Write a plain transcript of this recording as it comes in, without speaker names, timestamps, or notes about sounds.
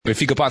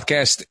Benfica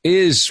Podcast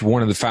is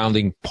one of the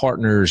founding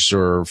partners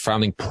or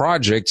founding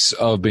projects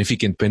of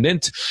Benfica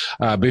Independent.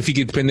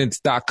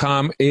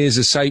 BenficaIndependent.com is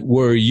a site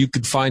where you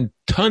could find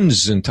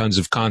tons and tons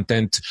of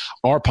content,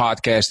 our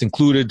podcast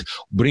included,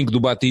 Brinco do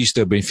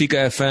Batista,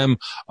 Benfica FM,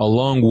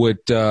 along with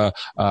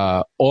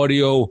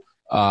audio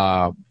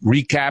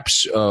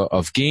recaps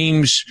of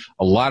games,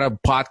 a lot of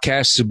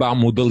podcasts about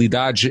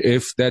modalidade,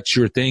 if that's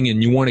your thing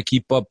and you want to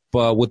keep up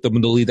with the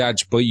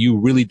modalidades, but you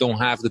really don't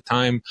have the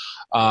time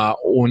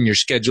on your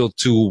schedule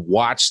to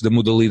watch the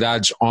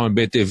modalidades on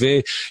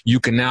BTV. You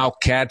can now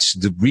catch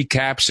the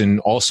recaps and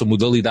also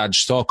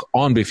modalidades talk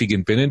on Benfica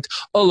Independent,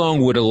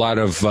 along with a lot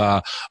of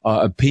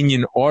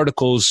opinion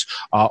articles,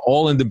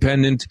 all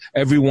independent,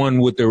 everyone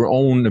with their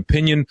own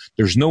opinion.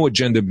 There's no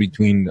agenda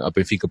between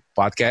Benfica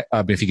Podcast,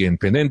 Benfica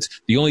Independent.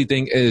 The only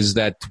thing is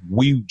that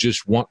we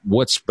just want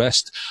what's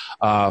best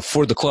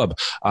for the club.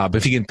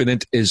 Benfica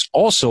Independent is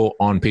also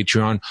on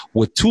Patreon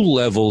with 2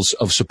 levels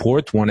of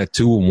support, one at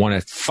 2 and one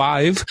at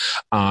 5.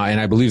 And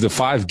I believe the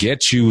 5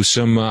 gets you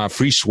some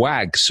free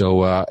swag.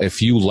 So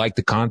if you like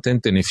the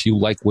content and if you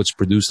like what's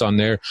produced on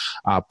there,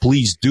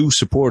 please do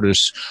support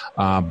us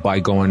by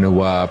going to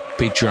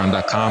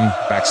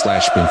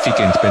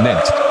patreon.com/Benfica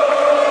Independent.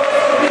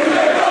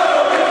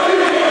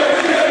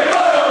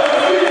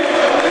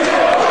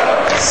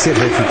 Ser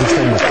benfiquista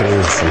é uma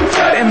crença.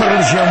 É uma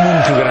religião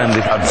muito grande.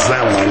 A adesão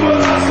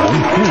a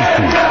um culto.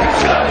 A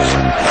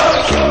coragem,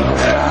 que é a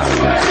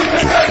liberdade,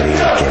 que é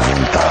crer, que é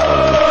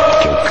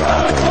vontade, que é o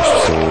caráter das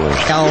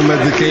pessoas. A alma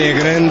de quem é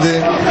grande,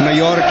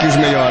 maior que os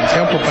maiores.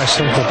 É uma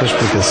paixão com outra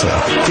explicação.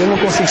 Eu não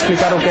consigo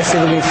explicar o que é ser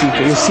do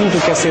Benfica. Eu sinto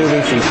o que é ser do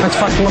Benfica. É de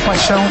facto uma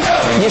paixão.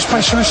 E as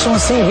paixões são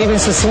assim,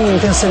 vivem-se assim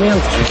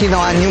intensamente. Aqui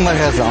não há nenhuma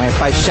razão. É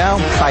paixão,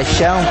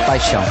 paixão,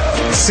 paixão.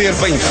 Ser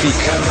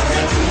Benfica.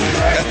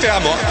 Até à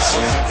morte.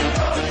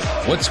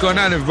 What's going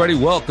on, everybody?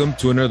 Welcome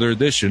to another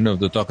edition of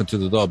the Talking to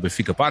the Dog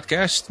Benfica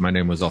podcast. My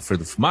name is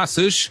Alfredo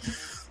Fumaças.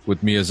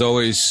 With me, as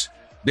always,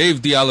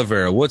 Dave de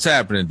Oliveira. What's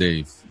happening,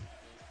 Dave?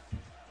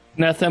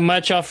 Nothing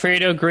much,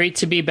 Alfredo. Great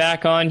to be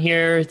back on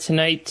here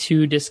tonight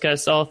to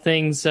discuss all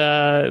things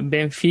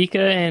Benfica,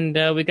 and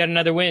we got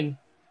another win.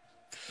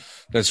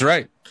 That's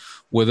right.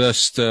 With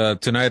us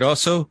tonight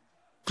also,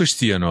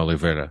 Cristiano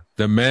Oliveira.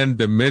 The man,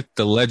 the myth,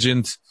 the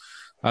legend.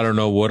 I don't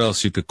know what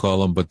else you could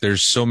call him, but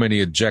there's so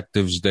many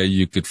adjectives that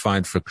you could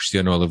find for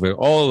Cristiano Oliveira.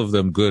 All of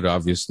them good,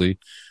 obviously.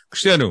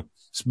 Cristiano,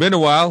 it's been a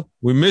while.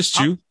 We missed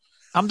you.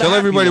 Tell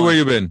everybody where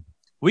you've been.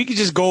 We could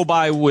just go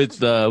with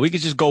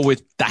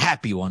the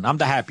happy one. I'm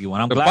the happy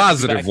one. I'm the glad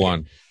positive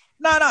one.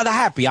 No, the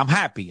happy. I'm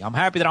happy. I'm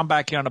happy that I'm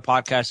back here on the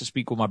podcast to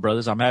speak with my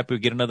brothers. I'm happy to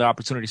get another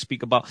opportunity to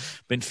speak about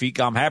Benfica.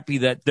 I'm happy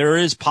that there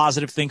is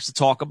positive things to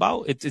talk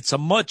about. It's a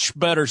much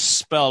better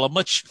spell, a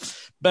much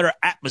better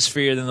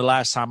atmosphere than the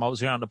last time I was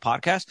here on the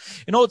podcast.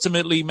 And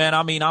ultimately, man,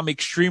 I mean, I'm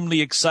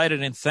extremely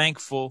excited and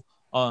thankful,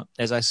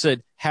 as I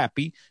said,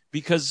 happy,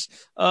 because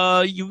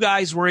you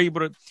guys were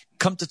able to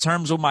come to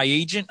terms with my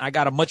agent. I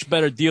got a much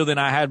better deal than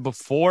I had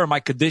before.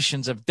 My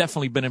conditions have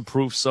definitely been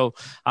improved. So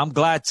I'm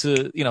glad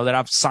that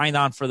I've signed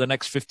on for the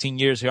next 15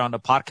 years here on the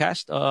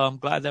podcast. I'm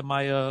glad that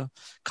my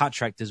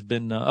contract has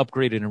been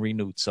upgraded and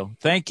renewed. So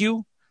thank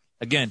you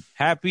again.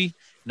 Happy.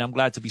 And I'm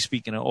glad to be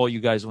speaking to all you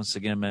guys once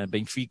again, man.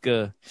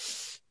 Benfica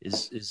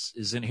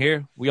is in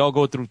here. We all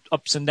go through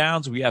ups and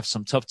downs. We have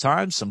some tough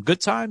times, some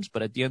good times,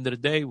 but at the end of the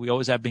day, we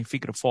always have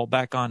Benfica to fall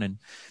back on and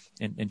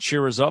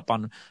cheer us up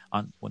on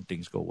when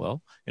things go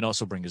well, and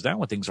also bring us down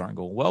when things aren't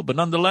going well. But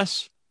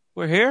nonetheless,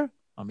 we're here.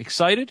 I'm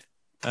excited.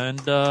 And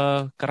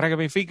Carrega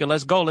Benfica,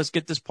 let's go. Let's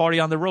get this party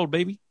on the road,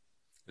 baby.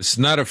 It's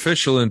not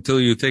official until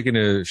you're taking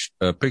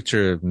a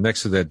picture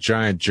next to that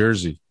giant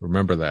jersey.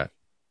 Remember that.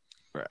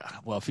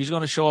 Well, if he's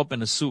going to show up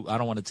in a suit, I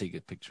don't want to take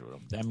a picture of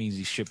him. That means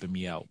he's shipping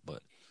me out.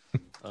 But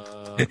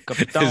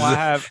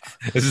Capitão,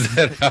 is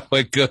that how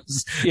it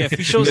goes? Yeah, if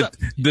he shows up.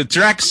 The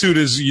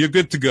tracksuit you're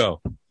good to go.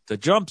 The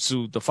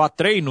jumpsuit, the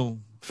fatreino,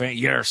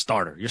 you're a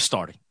starter. You're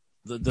starting.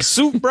 The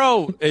suit,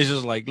 bro, is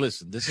just like,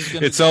 listen, this is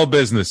gonna. It's all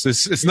business.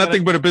 It's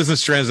nothing but a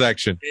business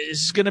transaction.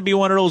 It's gonna be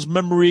one of those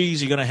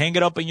memories. You're gonna hang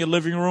it up in your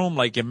living room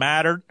like it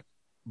mattered,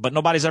 but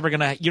nobody's ever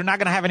gonna. You're not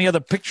gonna have any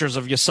other pictures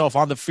of yourself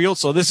on the field.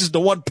 So this is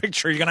the one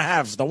picture you're gonna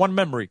have, the one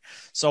memory.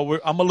 So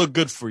I'm gonna look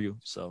good for you.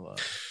 So,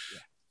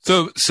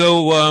 yeah.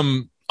 So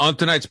on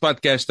tonight's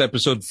podcast,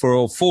 episode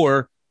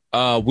 404.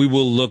 We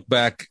will look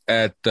back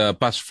at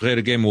Paços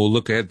Ferreira game. We'll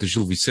look ahead to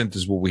Gil Vicente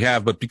is what we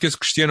have. But because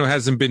Cristiano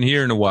hasn't been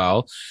here in a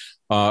while,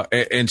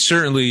 and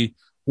certainly,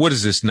 what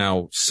is this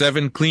now?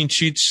 7 clean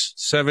sheets,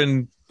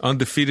 7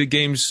 undefeated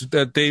games,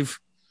 Dave?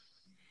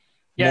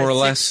 Yeah, more or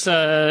less?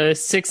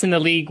 6 in the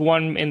league,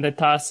 1 in the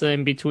Taça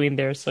in between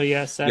there. So,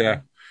 yeah, 7. Yeah.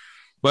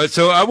 But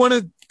so I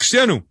wanted,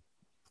 Cristiano,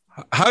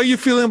 how are you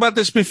feeling about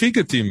this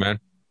Benfica team, man?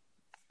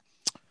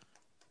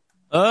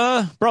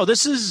 Bro,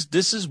 this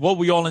is what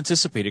we all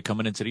anticipated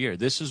coming into the year.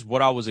 This is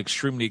what I was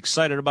extremely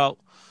excited about.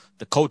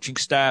 The coaching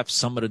staff,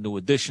 some of the new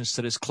additions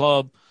to this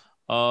club.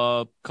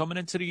 Coming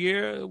into the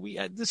year, we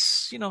had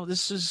this,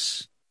 this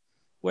is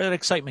where that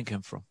excitement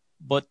came from.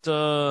 But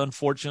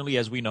unfortunately,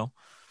 as we know,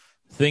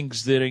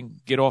 things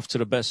didn't get off to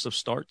the best of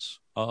starts.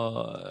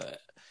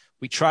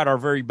 We tried our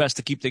very best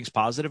to keep things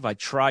positive. I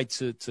tried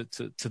to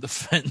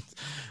defend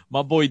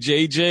my boy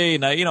JJ,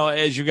 and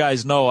as you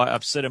guys know,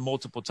 I've said it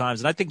multiple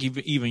times, and I think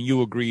even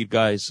you agreed,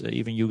 guys.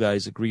 Even you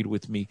guys agreed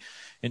with me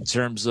in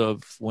terms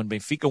of when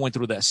Benfica went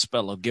through that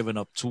spell of giving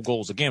up 2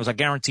 goals a game. It was like,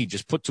 guaranteed,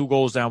 just put 2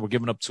 goals down. We're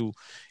giving up 2,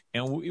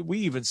 and we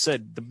even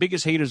said the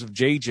biggest haters of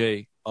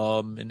JJ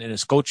and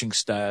his coaching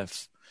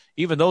staff.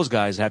 Even those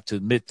guys have to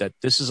admit that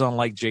this is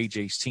unlike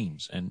JJ's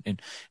teams.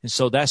 And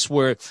so that's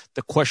where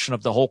the question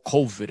of the whole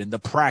COVID and the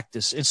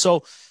practice. And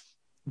so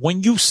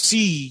when you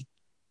see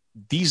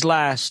these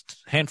last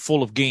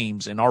handful of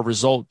games and our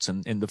results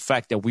and the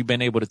fact that we've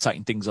been able to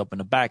tighten things up in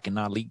the back and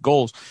not leak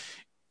goals,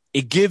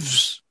 it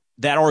gives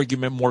that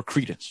argument more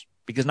credence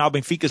because now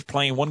Benfica's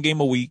playing 1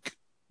 game a week.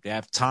 They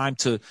have time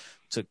to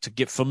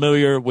get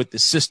familiar with the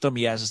system.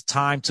 He has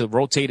time to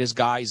rotate his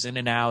guys in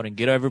and out and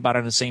get everybody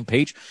on the same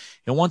page.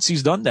 And once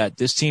he's done that,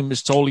 this team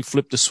has totally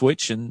flipped the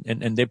switch and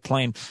they're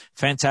playing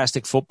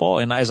fantastic football.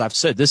 And as I've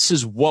said, this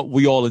is what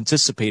we all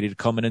anticipated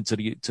coming into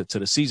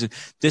the season.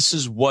 This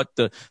is what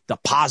the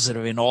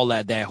positive and all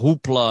that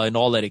hoopla and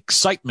all that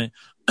excitement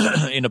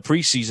in the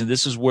preseason.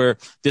 This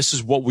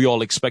is what we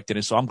all expected.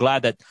 And so I'm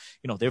glad that,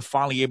 they're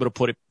finally able to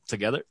put it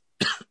together.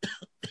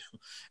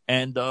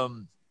 And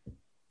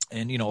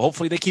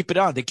hopefully they keep it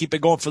on. They keep it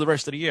going for the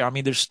rest of the year. I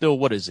mean, there's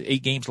still,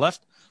 8 games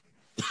left?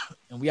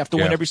 And we have to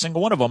win every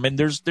single one of them. And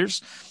there's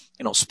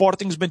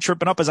Sporting's been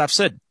tripping up, as I've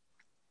said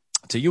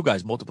to you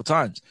guys multiple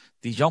times.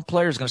 These young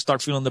players are going to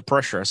start feeling the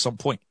pressure at some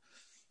point.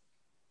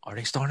 Are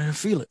they starting to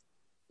feel it?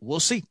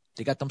 We'll see.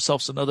 They got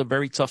themselves another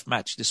very tough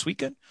match this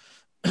weekend.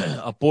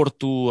 A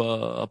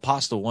Porto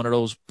Pasto, one of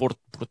those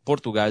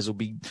Porto guys will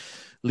be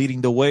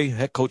leading the way.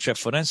 Head coach at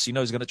Farense,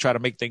 he's going to try to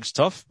make things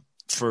tough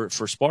for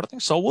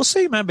Sporting. So we'll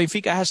see, man.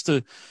 Benfica has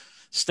to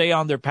stay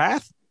on their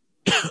path,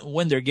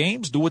 win their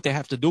games, do what they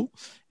have to do,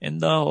 and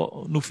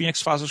no fim é que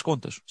se faz as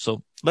contas.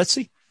 So let's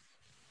see.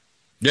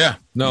 Yeah,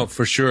 no,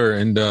 for sure.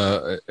 And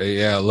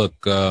look,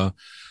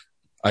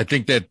 I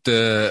think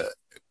that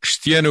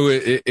Cristiano,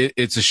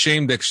 it's a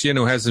shame that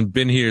Cristiano hasn't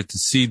been here to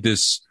see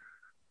this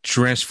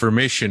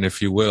transformation,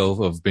 if you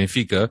will, of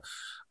Benfica.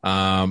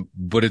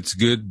 But it's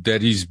good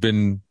that he's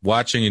been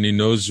watching and he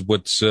knows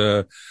what's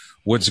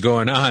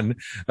going on.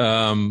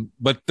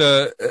 But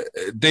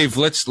Dave,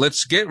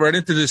 let's get right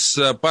into this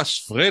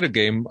Passos Ferreira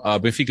game.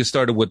 Benfica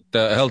started with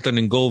Helton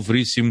in goal,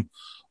 Veríssimo,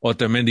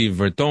 Otamendi and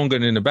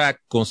Vertonghen in the back,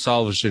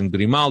 Gonçalves and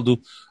Grimaldo,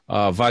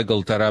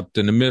 Weigl, Taarabt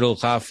in the middle,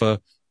 Rafa,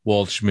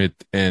 Waldschmidt,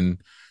 and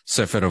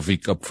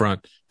Seferovic up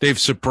front. Dave,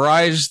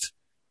 surprised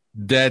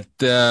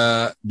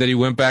that he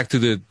went back to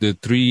the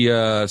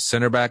 3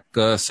 center back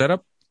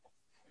setup?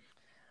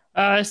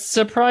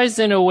 Surprised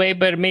in a way,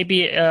 but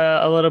maybe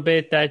a little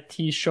bit that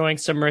he's showing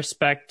some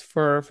respect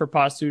for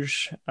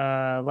Passos.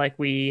 Like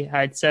we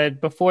had said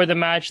before the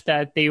match,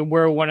 that they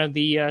were one of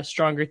the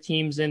stronger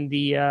teams in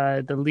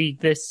the league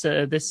this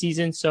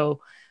season. So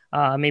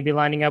maybe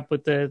lining up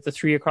with the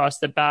 3 across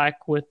the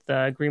back with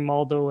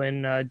Grimaldo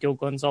and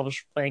Diogo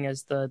Gonçalves playing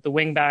as the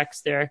wing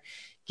backs there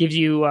gives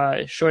you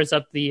shores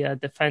up the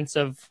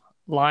defensive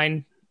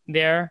line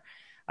there.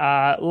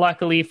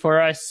 Luckily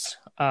for us,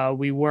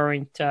 we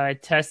weren't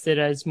tested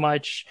as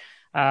much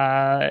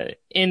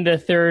in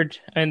the third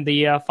and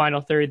the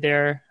final third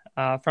there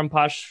from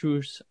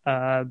Passos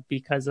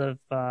because of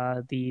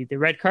the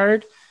red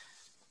card.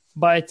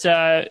 But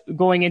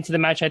going into the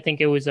match, I think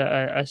it was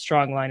a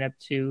strong lineup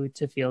to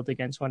field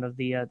against one of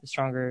the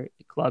stronger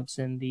clubs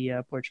in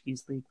the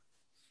Portuguese league.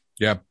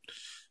 Yeah,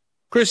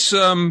 Chris,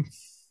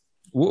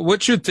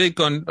 what's your take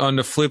on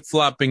the flip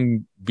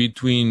flopping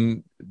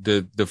between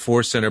the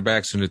 4 center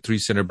backs and the 3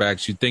 center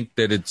backs? You think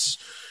that it's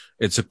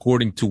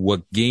according to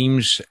what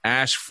games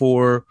ask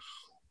for,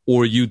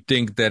 or you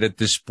think that at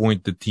this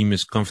point the team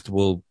is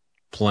comfortable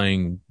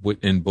playing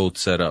in both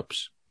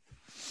setups?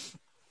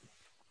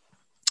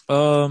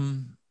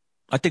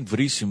 I think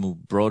Veríssimo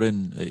brought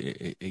in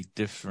a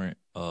different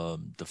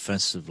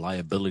defensive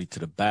liability to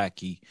the back.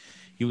 He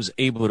was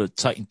able to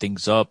tighten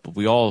things up.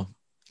 We all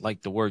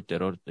like the work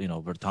that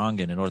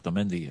Vertonghen and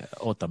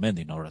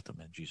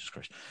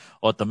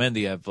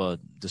Otamendi have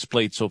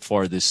displayed so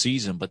far this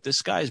season. But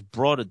this guy's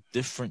brought a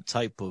different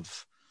type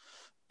of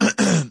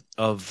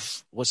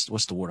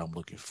what's the word I'm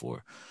looking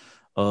for?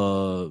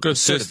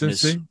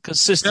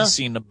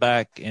 Consistency in the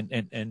back,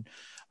 and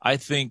I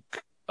think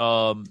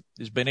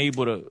has been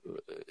able to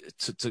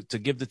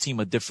give the team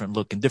a different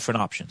look and different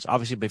options.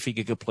 Obviously,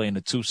 Benfica could play in the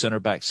 2 center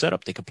back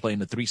setup. They could play in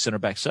the 3 center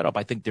back setup.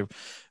 I think they're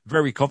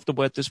very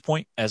comfortable at this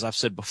point. As I've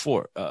said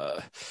before,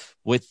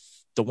 with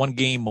the 1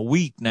 game a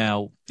week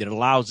now, it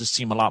allows this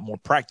team a lot more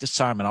practice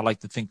time. And I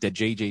like to think that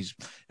JJ's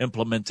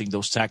implementing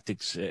those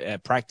tactics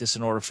at practice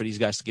in order for these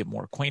guys to get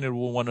more acquainted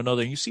with one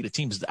another. And you see the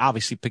teams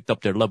obviously picked up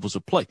their levels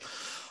of play.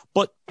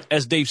 But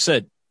as Dave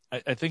said,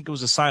 I think it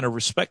was a sign of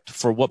respect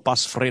for what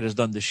Passos Ferreira has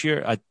done this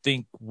year. I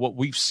think what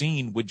we've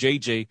seen with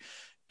JJ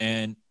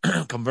and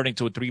converting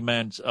to a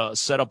 3-man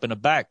setup in the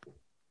back,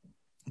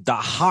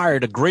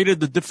 the greater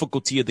the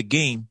difficulty of the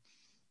game,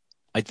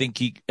 I think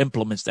he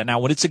implements that. Now,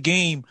 when it's a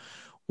game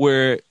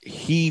where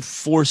he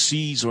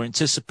foresees or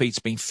anticipates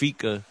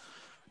Benfica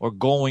are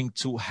going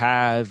to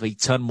have a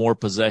ton more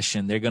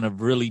possession, they're going to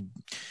really,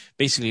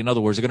 basically, in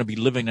other words, they're going to be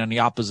living on the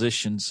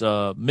opposition's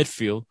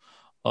midfield.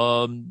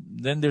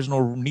 Then there's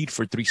no need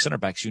for 3 center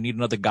backs. You need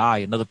another guy,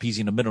 another Pizzi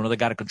in the middle, another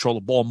guy to control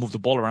the ball, move the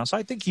ball around. So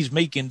I think he's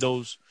making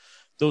those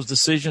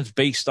decisions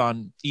based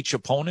on each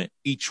opponent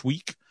each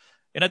week.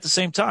 And at the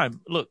same time,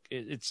 look,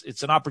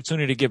 it's an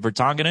opportunity to get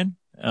Vertonghen in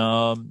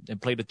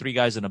and play the 3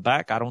 guys in the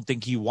back. I don't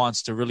think he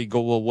wants to really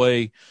go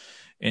away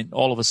and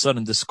all of a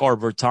sudden discard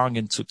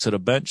Vertonghen to the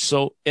bench.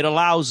 So it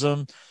allows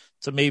them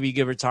to maybe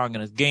give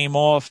Vertonghen a game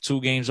off,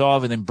 2 games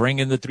off, and then bring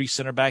in the 3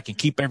 center back and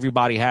keep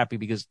everybody happy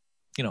because,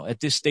 you know, at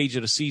this stage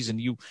of the season,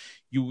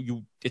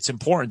 it's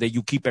important that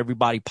you keep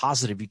everybody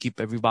positive. You keep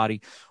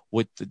everybody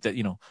with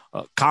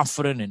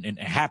confident and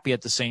happy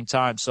at the same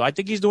time. So I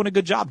think he's doing a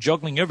good job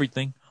juggling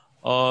everything.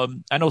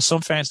 I know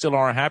some fans still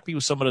aren't happy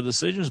with some of the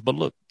decisions, but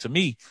look, to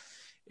me,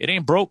 it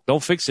ain't broke.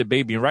 Don't fix it,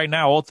 baby. And right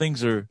now, all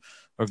things are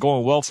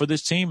going well for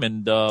this team,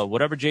 and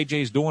whatever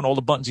JJ is doing, all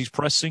the buttons he's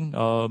pressing,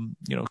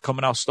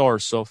 coming out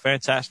stars. So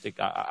fantastic.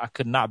 I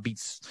could not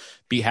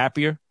be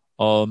happier.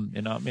 I'm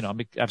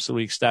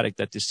absolutely ecstatic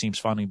that this team's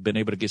finally been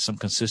able to get some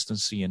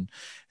consistency and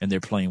they're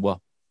playing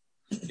well.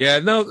 Yeah,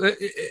 no,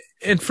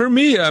 and for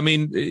me, I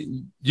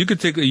mean, you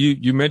could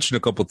you mentioned a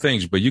couple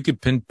things, but you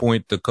could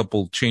pinpoint a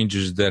couple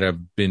changes that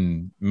have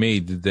been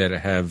made that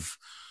have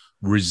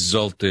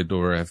resulted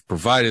or have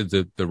provided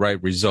the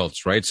right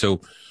results, right?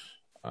 So,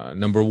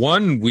 number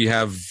one, we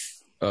have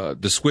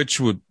the switch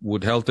with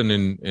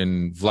Helton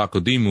and Vlaco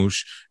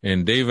Dimos,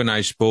 and Dave and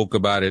I spoke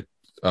about it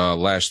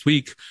last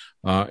week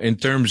in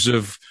terms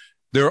of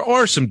there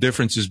are some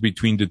differences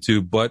between the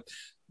two, but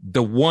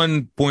the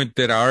one point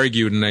that I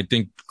argued, and I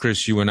think,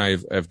 Chris, you and I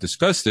have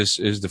discussed this,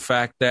 is the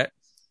fact that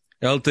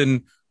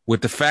Helton,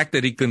 with the fact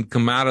that he can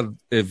come out of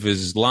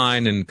his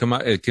line and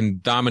can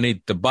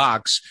dominate the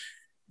box,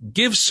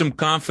 gives some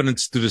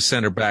confidence to the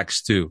center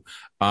backs too.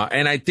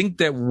 And I think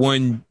that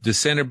when the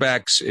center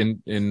backs,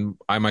 and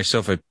I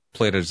myself have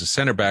played as a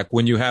center back,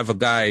 when you have a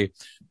guy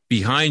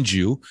behind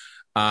you,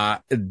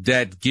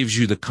 that gives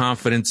you the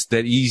confidence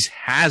that he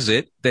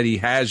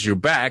has your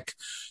back,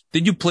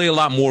 then you play a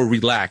lot more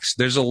relaxed.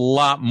 There's a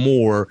lot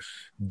more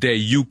that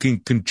you can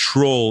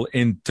control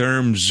in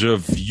terms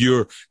of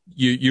your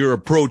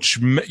approach,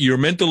 your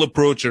mental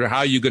approach, or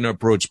how you're going to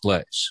approach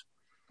plays.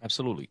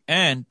 Absolutely.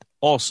 And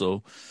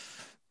also,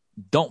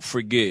 don't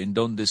forget and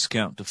don't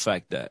discount the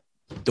fact that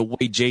the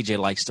way JJ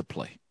likes to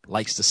play,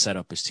 likes to set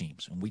up his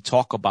teams. And we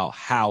talk about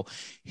how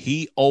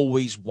he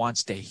always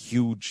wants that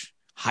huge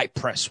high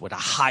press with a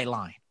high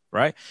line.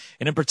 Right.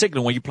 And in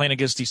particular, when you're playing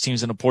against these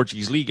teams in the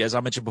Portuguese league, as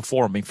I mentioned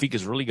before, Benfica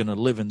is really going to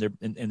live in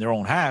their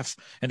own half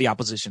and the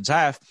opposition's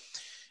half.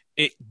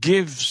 It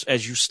gives,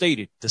 as you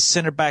stated, the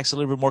center backs a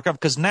little bit more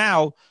confidence because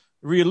now,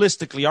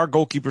 realistically, our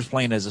goalkeeper's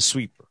playing as a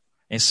sweeper.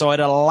 And so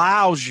it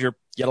allows your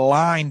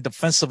line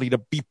defensively to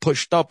be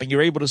pushed up and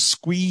you're able to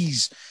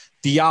squeeze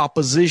the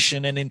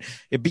opposition and then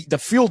the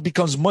field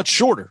becomes much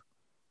shorter.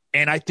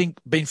 And I think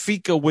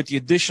Benfica, with the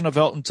addition of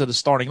Helton to the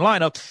starting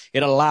lineup,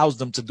 it allows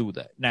them to do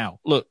that.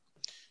 Now, look.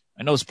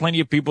 I know there's plenty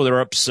of people that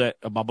are upset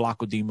about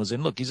Vlaco Dimos.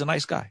 And look, he's a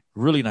nice guy.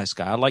 Really nice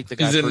guy. I like the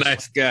guy. He's a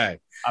nice guy.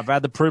 I've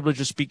had the privilege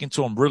of speaking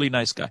to him. Really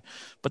nice guy.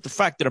 But the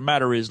fact of the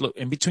matter is, look,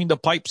 in between the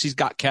pipes, he's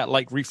got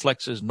cat-like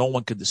reflexes. No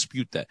one could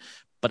dispute that.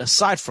 But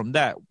aside from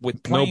that,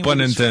 with playing no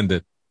pun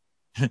intended.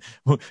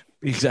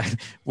 Exactly.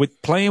 With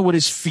playing with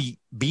his feet,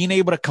 being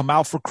able to come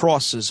out for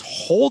crosses,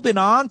 holding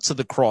on to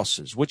the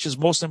crosses, which is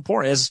most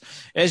important.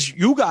 As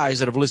you guys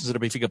that have listened to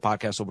the Benfica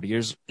podcast over the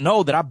years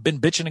know that I've been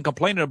bitching and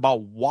complaining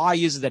about why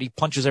is it that he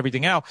punches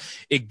everything out.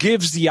 It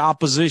gives the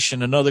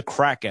opposition another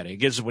crack at it. It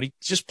gives when he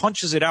just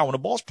punches it out. When the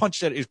ball's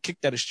punched at, it's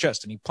kicked at his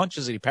chest and he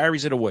punches it, he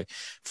parries it away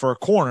for a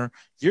corner.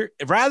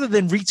 Rather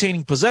than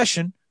retaining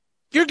possession,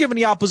 you're giving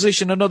the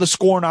opposition another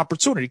scoring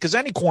opportunity because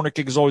any corner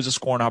kick is always a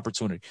scoring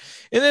opportunity.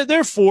 And then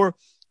therefore,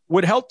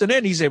 with Helton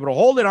in, he's able to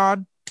hold it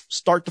on,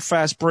 start the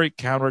fast break,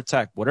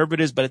 counterattack, whatever it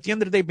is. But at the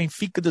end of the day,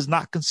 Benfica does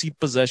not concede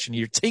possession.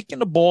 You're taking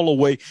the ball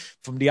away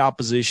from the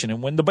opposition.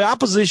 And when the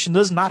opposition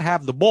does not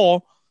have the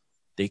ball,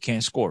 they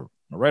can't score,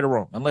 right or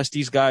wrong, unless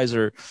these guys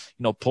are,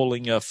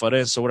 pulling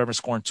Farense or whatever,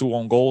 scoring 2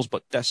 own goals.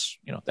 But that's,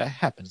 that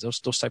happens. Those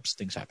types of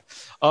things happen.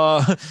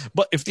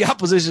 But if the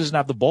opposition doesn't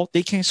have the ball,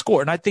 they can't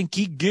score. And I think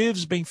he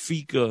gives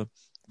Benfica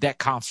that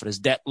confidence,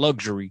 that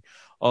luxury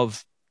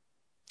of,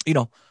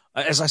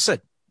 as I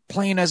said,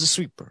 playing as a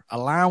sweeper,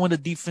 allowing the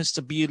defense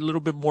to be a little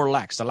bit more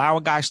lax,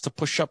 allowing guys to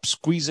push up,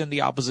 squeeze in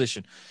the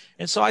opposition.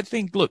 And so I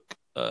think, look,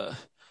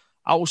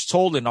 I was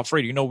told, and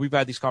Alfredo, we've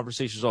had these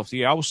conversations off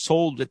the air. I was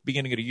told at the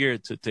beginning of the year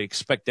to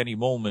expect any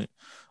moment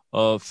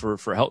for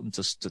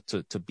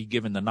Helton to be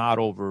given the nod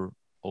over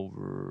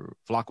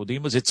Vlaco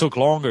Dimos. It took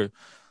longer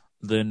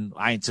than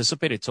I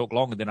anticipated. It took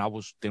longer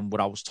than what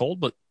I was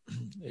told, but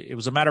it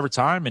was a matter of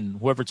time,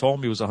 and whoever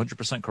told me was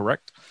 100%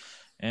 correct.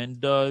 And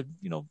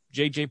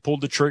JJ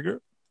pulled the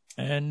trigger.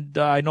 And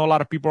I know a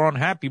lot of people are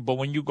unhappy, but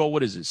when you go,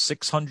 what is it,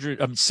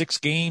 6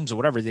 games or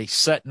whatever they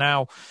set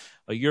now,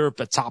 Europe,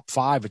 the top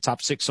 5 or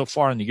top 6 so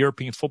far in the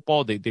European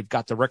football. They've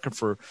got the record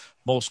for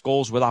most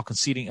goals without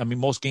conceding. I mean,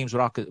 most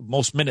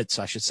minutes,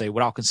 I should say,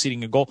 without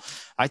conceding a goal.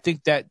 I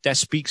think that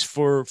speaks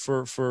for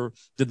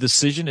the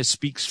decision. It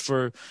speaks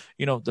for,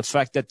 the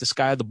fact that this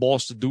guy had the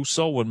balls to do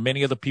so when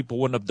many other people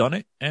wouldn't have done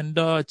it. And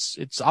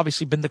it's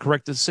obviously been the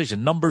correct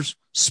decision. Numbers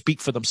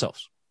speak for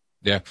themselves.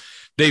 Yeah.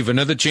 Dave,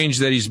 another change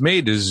that he's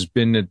made has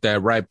been at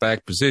that right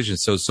back position.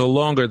 So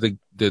longer the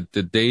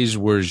days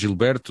where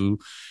Gilberto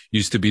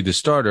used to be the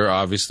starter,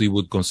 obviously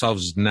with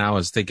Gonçalves now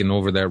has taken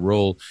over that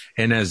role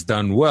and has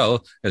done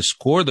well, has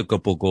scored a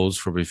couple goals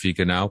for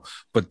Benfica now.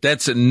 But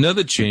that's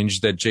another change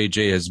that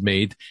JJ has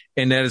made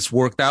and that has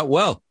worked out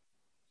well.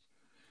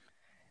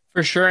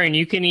 For sure, and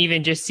you can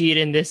even just see it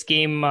in this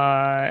game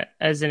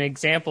as an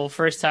example.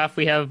 First half,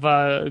 we have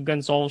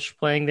Gonçalves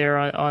playing there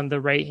on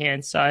the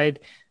right-hand side.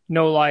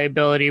 No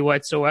liability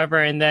whatsoever.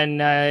 And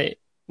then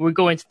we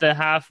go into the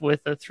half with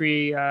a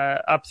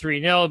up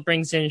 3-0,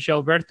 brings in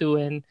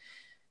Gilberto, and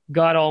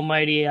God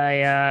almighty,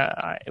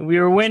 we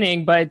were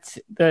winning, but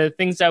the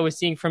things I was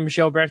seeing from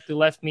Gilberto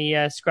left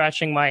me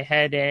scratching my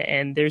head,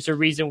 and there's a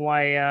reason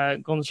why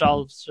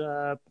Gonçalves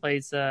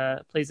plays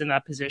in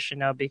that position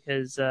now,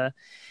 because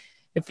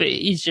if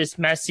he's just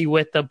messy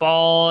with the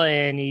ball,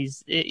 and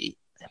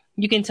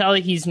you can tell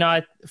he's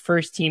not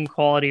first team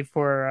quality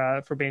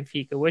for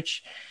Benfica,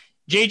 which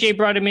JJ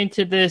brought him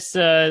into this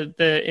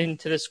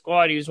into the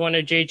squad. He was one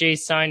of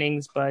JJ's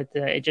signings, but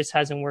it just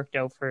hasn't worked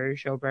out for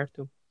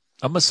Gilberto.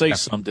 I'm gonna say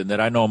something that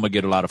I know I'm gonna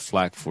get a lot of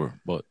flack for,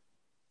 but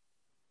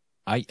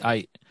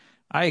I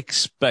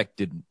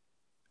expected,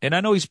 and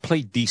I know he's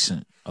played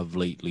decent of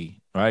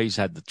lately, right? He's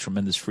had the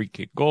tremendous free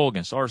kick goal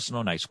against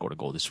Arsenal. Now he scored a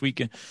goal this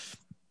weekend.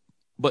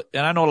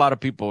 And I know a lot of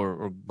people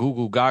are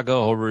goo gaga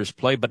over his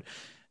play,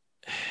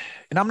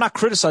 and I'm not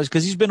criticizing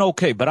because he's been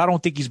okay, but I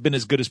don't think he's been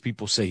as good as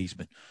people say he's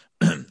been.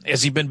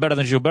 Has he been better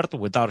than Gilberto?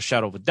 Without a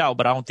shadow of a doubt,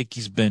 but I don't think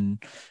he's been.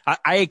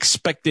 I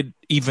expected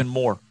even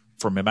more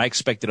from him. I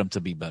expected him to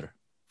be better.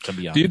 To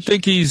be honest. Do you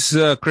think he's,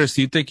 Chris?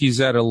 Do you think he's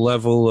at a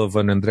level of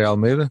an André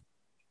Almeida?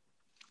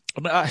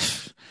 I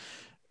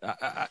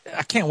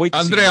can't wait.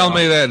 André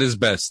Almeida at his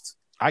best.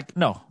 I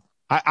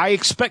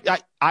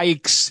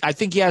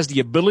think he has the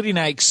ability, and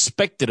I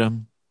expected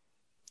him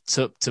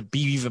to be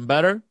even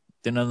better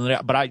than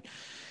André. But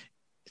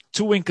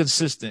too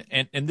inconsistent,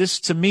 and this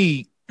to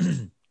me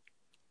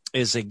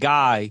is a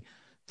guy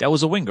that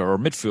was a winger or a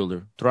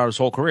midfielder throughout his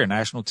whole career,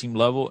 national team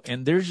level.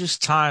 And there's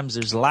just times,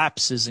 there's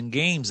lapses in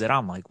games that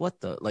I'm like,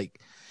 what the, like,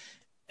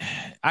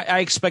 I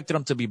expected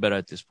him to be better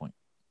at this point.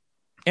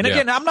 And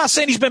again, I'm not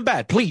saying he's been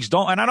bad. Please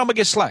don't. And I know I'm going to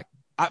get slack.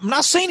 I'm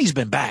not saying he's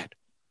been bad.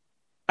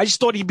 I just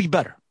thought he'd be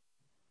better.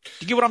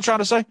 You get what I'm trying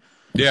to say?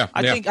 Yeah.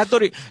 I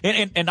thought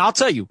and I'll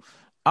tell you,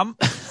 I'm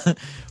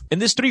in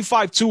this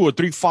 3-5-2 or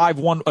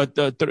 3-5-1,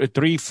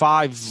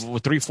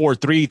 3-5,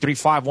 3-4-3,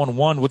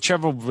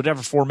 3-5-1-1,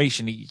 whatever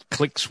formation he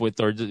clicks with,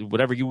 or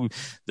whatever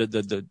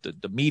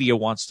the media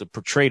wants to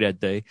portray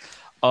that day.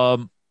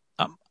 I'm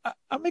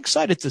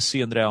excited to see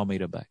André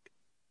Almeida back.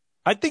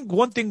 I think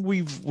one thing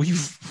we've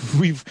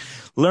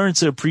learned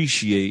to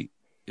appreciate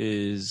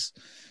is,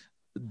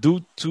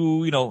 due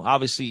to,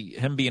 obviously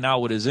him being out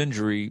with his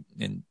injury,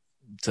 and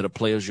to the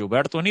players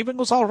Gilberto and even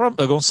Diogo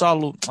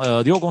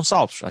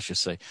Gonçalves, I should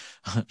say.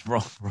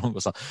 wrong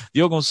Gonçalves.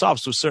 Diogo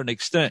Gonçalves to a certain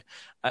extent.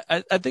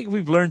 I think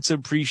we've learned to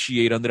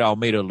appreciate André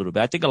Almeida a little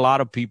bit. I think a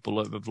lot of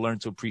people have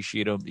learned to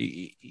appreciate him.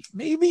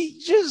 Maybe,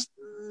 just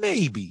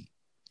maybe,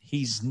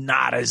 he's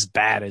not as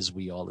bad as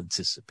we all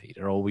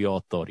anticipated or we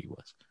all thought he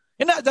was.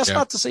 And that's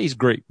not to say he's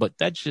great, but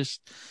that's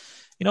just,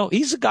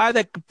 he's a guy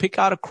that could pick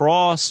out a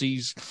cross.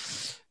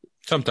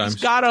 Sometimes.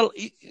 He's got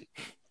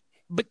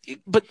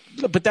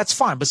but that's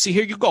fine. But see,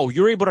 here you go.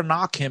 You're able to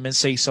knock him and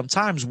say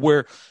sometimes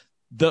where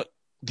the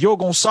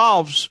Diogo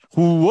Gonçalves,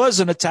 who was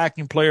an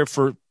attacking player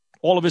for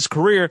all of his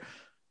career,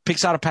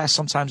 picks out a pass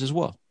sometimes as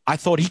well. I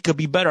thought he could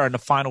be better in the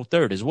final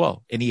third as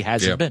well, and he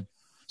hasn't been.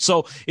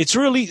 So it's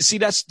really, see,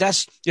 that's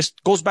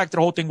just goes back to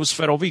the whole thing with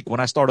Seferovic when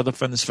I started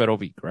defending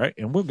Seferovic, right?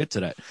 And we'll get to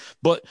that.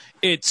 But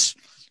it's,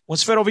 when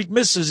Seferovic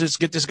misses, it's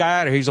get this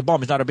guy out of here. He's a bum.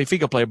 He's not a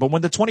Benfica player. But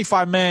when the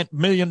 $25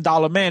 million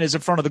man is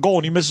in front of the goal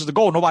and he misses the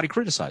goal, nobody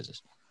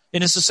criticizes.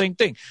 And it's the same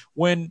thing.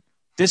 When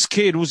this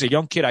kid, who's a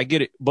young kid, I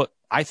get it, but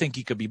I think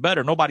he could be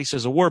better. Nobody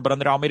says a word, but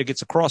André Almeida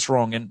gets a cross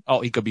wrong and,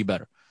 he could be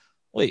better.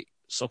 Wait,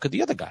 so could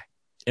the other guy.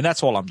 And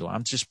that's all I'm doing.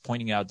 I'm just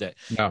pointing out that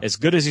as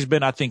good as he's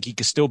been, I think he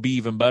could still be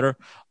even better.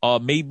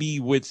 Maybe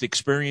with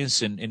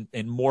experience and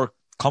more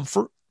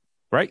comfort,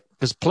 right?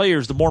 Because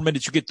players, the more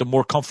minutes you get, the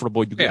more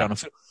comfortable you get on the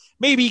field.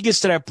 Maybe he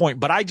gets to that point,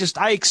 but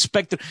I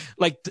expected,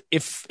 like,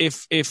 if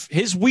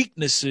his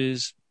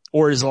weaknesses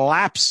or his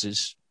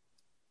lapses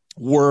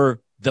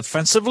were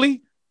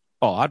defensively,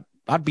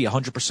 I'd be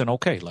 100%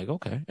 okay. Like,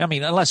 okay. I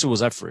mean, unless it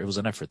was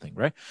an effort thing,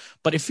 right?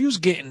 But if he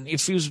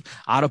was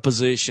out of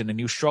position and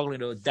he was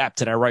struggling to adapt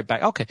to that right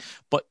back, okay.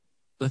 But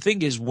the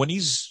thing is, when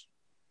he's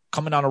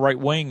coming down the right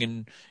wing,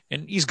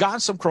 and he's gotten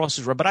some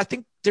crosses, right? But I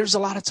think there's a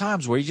lot of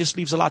times where he just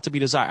leaves a lot to be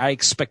desired. I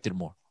expected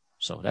more.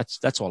 So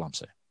that's all I'm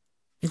saying.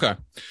 Okay.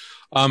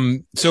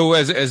 So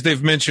as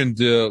they've mentioned,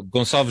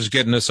 Gonçalves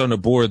getting us on the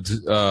board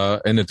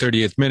in the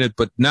 38th minute,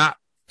 but not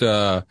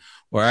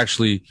or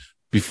actually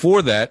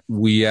before that,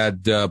 we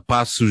had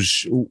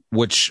Passos,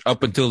 which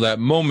up until that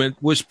moment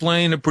was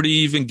playing a pretty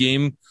even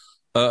game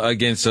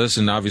against us.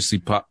 And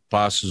obviously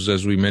Passos,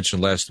 as we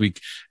mentioned last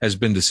week, has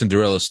been the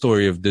Cinderella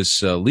story of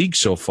this league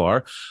so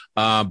far.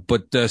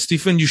 But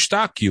Stephen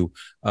Eustáquio,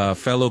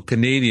 fellow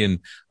Canadian,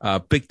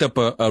 picked up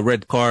a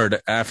red card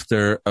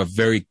after a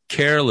very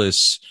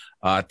careless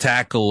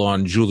tackle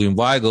on Julian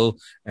Weigl.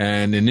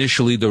 And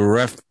initially the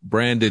ref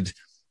branded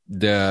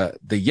the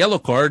yellow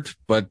card,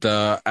 but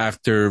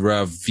after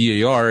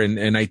VAR,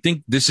 and I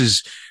think this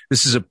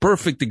is a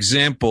perfect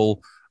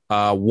example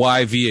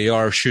why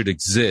VAR should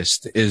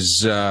exist,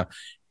 is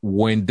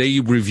when they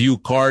review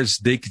cards,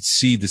 they could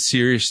see the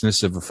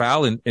seriousness of a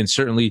foul, and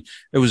certainly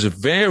it was a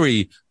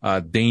very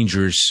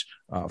dangerous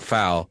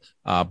foul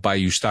by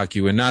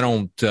Eustáquio, and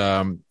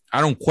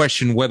I don't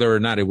question whether or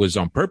not it was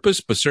on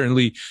purpose, but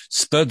certainly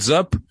studs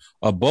up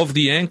above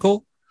the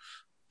ankle,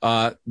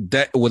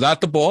 that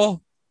without the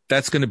ball,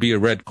 that's going to be a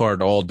red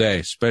card all day,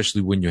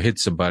 especially when you hit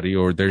somebody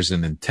or there's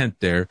an intent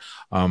there.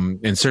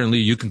 And certainly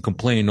you can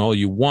complain all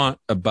you want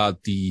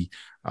about the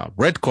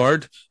red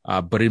card,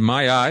 but in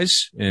my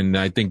eyes, and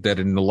I think that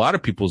in a lot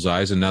of people's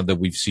eyes, and now that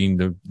we've seen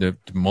the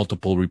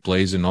multiple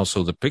replays and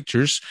also the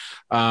pictures,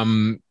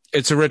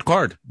 it's a red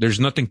card. There's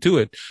nothing to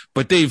it.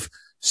 But they've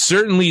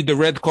certainly, the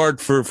red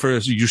card for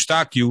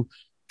Eustáquio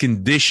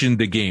conditioned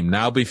the game.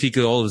 Now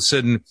Benfica all of a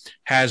sudden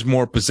has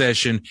more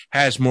possession,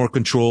 has more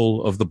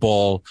control of the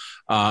ball,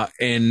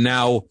 and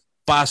now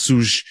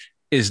Passos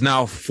is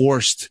now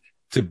forced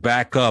to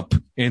back up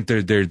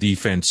into their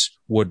defense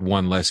with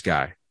one less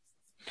guy.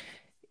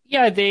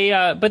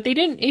 Yeah, but they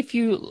didn't. If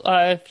you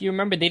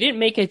remember, they didn't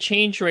make a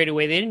change right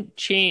away. They didn't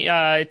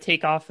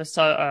take off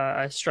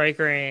a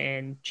striker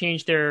and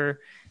change their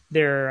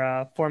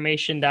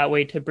formation that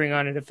way to bring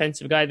on a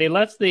defensive guy. They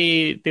left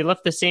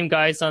the same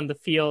guys on the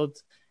field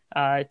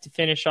to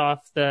finish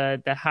off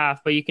the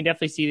half, but you can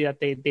definitely see that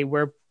they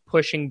were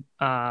pushing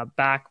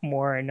back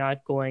more and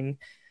not going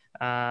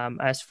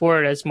as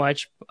forward as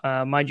much.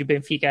 Mind you,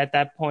 Benfica at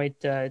that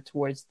point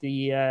towards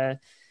the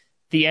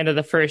end of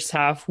the first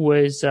half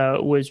was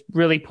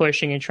really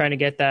pushing and trying to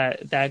get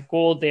that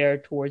goal there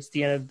towards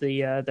the end of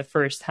the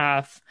first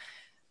half.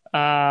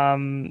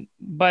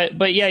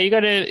 But yeah, you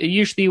gotta,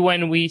 usually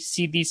when we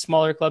see these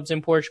smaller clubs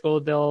in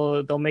Portugal,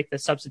 they'll make the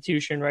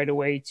substitution right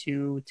away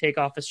to take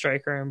off a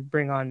striker and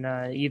bring on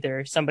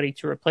either somebody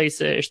to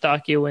replace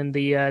Eustáquio in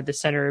the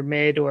center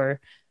mid, or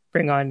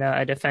bring on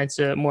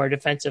a more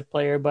defensive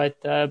player.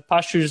 But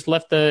Passos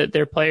left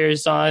their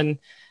players on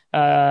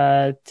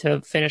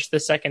to finish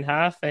the second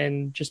half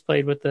and just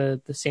played with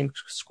the same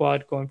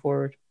squad going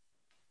forward.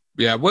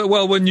 Yeah,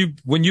 well, when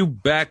you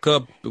back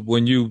up,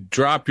 when you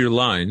drop your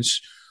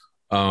lines,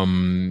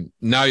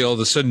 now all of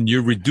a sudden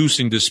you're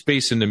reducing the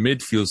space in the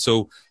midfield,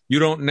 so you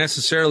don't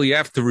necessarily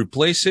have to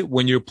replace it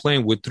when you're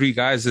playing with three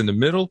guys in the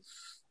middle.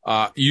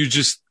 You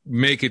just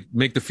make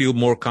the field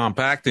more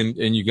compact, and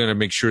you're going to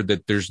make sure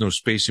that there's no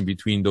space in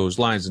between those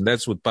lines. And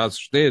that's what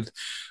Passos did.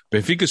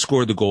 Benfica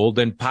scored the goal.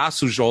 Then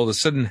Passos all of a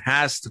sudden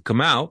has to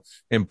come out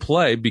and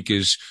play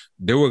because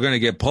they were going to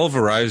get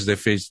pulverized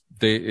if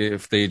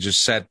they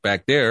just sat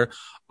back there.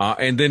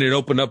 And then it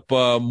opened up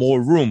more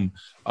room.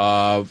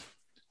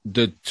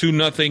 The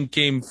 2-0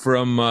 came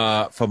from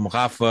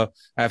Rafa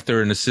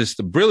after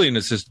a brilliant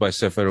assist by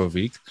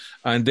Seferovic.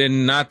 And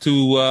then not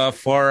too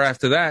far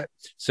after that,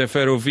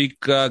 Seferovic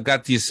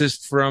got the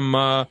assist from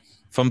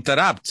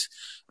Taarabt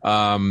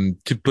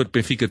to put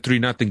Benfica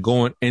 3-0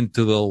 going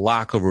into the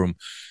locker room.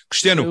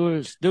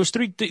 Cristiano, there's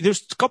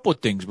a couple of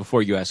things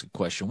before you ask a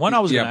question. One, I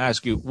was going to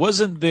ask you,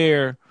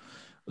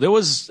 there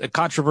was a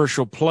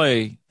controversial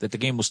play that the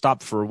game was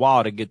stopped for a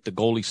while to get the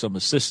goalie some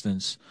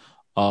assistance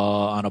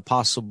on a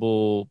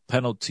possible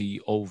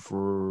penalty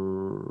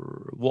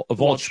over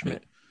Waldschmidt.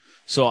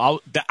 So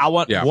I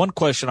want one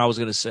question I was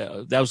going to say.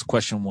 That was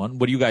question one.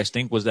 What do you guys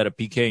think? Was that a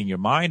PK in your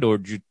mind, or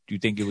do you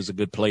think it was a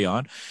good play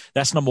on?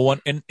 That's number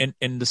one. And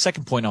the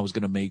second point I was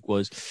going to make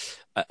was,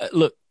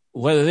 look,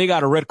 whether they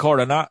got a red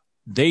card or not,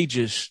 they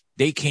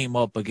came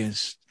up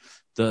against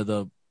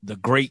the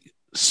great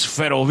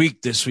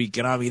Seferovic this week.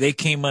 And I mean, they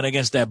came in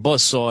against that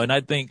buzzsaw. And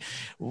I think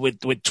with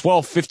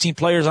 12, 15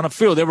 players on the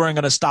field, they weren't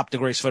going to stop the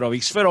great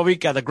Seferovic.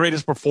 Seferovic had the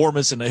greatest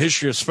performance in the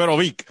history of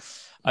Seferovic.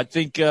 I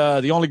think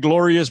the only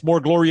more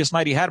glorious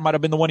night he had might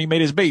have been the one he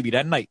made his baby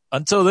that night.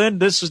 Until then,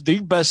 this is the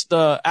best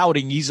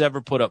outing he's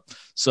ever put up.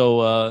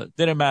 So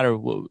didn't matter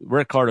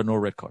red card or no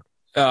red card.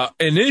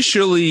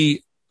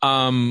 Initially,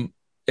 I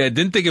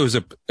didn't think it was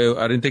a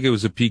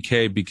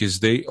PK because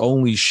they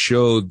only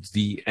showed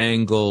the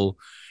angle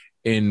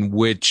in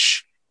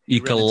which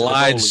he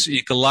collides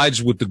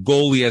with the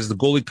goalie as the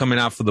goalie coming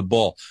out for the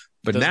ball.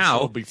 But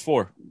now,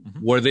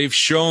 where they've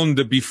shown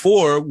the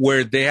before,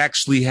 where they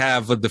actually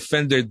have a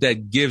defender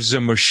that gives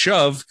him a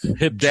shove,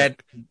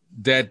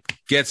 that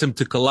gets him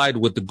to collide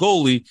with the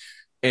goalie.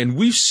 And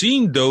we've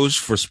seen those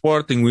for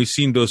Sporting. We've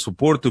seen those for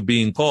Porto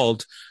being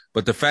called.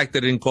 But the fact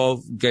that it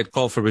didn't get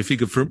called for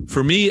Benfica,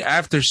 for me,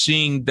 after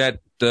seeing that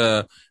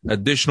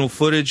additional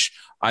footage,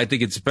 I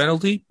think it's a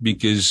penalty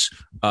because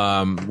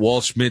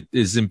Waldschmidt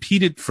is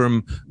impeded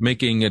from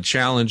making a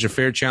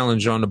fair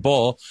challenge on the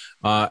ball.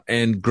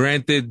 And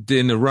granted,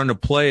 in the run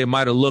of play, it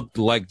might have looked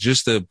like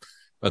just a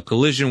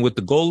collision with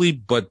the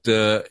goalie. But,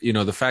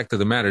 the fact of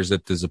the matter is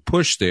that there's a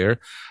push there.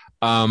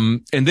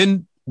 And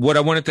then what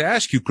I wanted to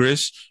ask you,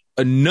 Chris,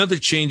 another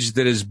change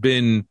that has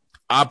been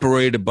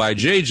operated by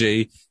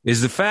JJ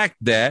is the fact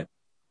that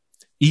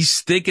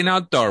he's taken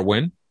out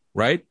Darwin,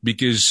 right?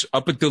 Because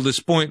up until this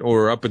point,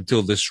 or up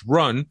until this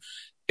run,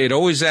 it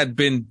always had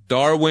been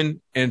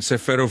Darwin and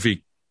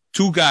Seferovic,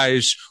 two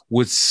guys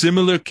with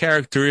similar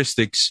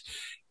characteristics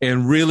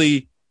and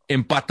really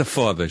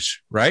empatafodas,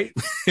 right?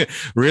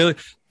 Really.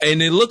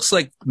 And it looks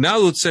like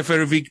now with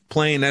Seferovic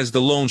playing as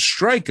the lone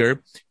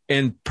striker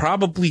and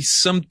probably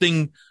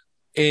something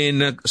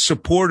in a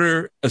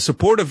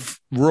supportive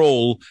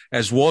role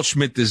as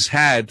Waldschmidt has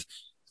had,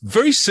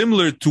 very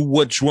similar to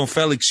what João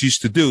Felix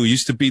used to do. He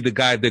used to be the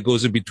guy that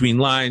goes in between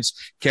lines,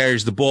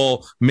 carries the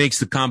ball, makes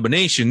the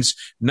combinations.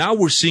 Now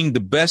we're seeing the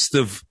best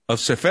of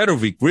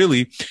Seferovic,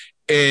 really.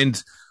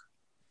 And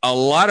a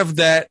lot of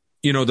that,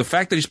 the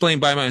fact that he's playing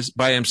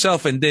by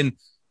himself, and then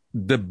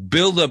the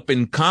buildup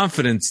in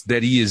confidence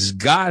that he has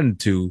gotten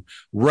to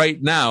right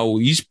now,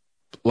 he's,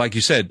 like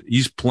you said,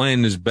 he's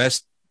playing his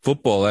best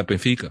football at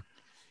Benfica.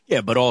 Yeah,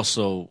 but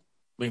also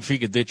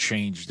Benfica did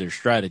change their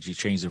strategy,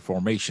 change their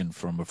formation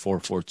from a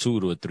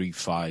 4-4-2 to a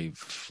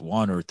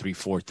 3-5-1 or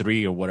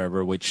 3-4-3 or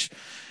whatever, which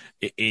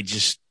it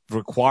just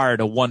required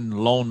a one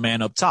lone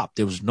man up top.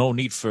 There was no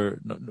need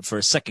for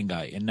a second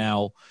guy. And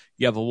now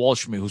you have a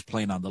Waldschmidt who's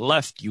playing on the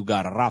left. You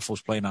got a Rafa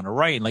who's playing on the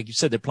right. And like you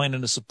said, they're playing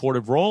in a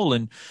supportive role.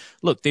 And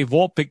look, they've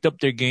all picked up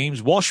their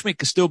games. Waldschmidt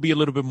could still be a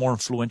little bit more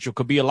influential,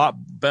 could be a lot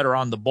better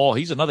on the ball.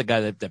 He's another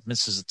guy that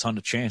misses a ton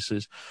of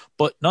chances.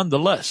 But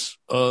nonetheless,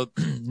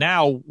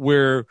 now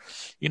we're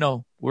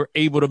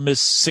able to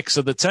miss 6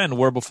 of the 10,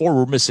 where before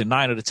we're missing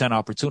 9 of the 10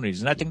 opportunities.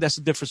 And I think that's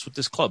the difference with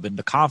this club. And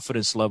the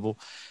confidence level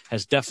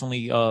has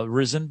definitely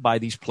risen by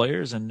these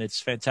players, and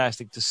it's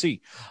fantastic to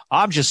see.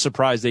 I'm just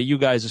surprised that you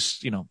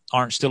guys,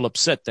 aren't still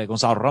upset that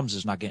Gonçalo Ramos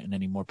is not getting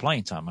any more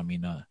playing time. I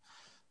mean,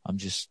 I'm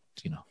just,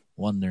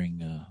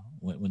 wondering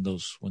when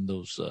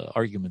those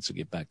arguments will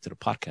get back to the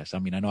podcast. I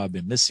mean, I know I've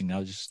been missing. I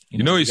was just,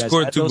 he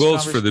scored 2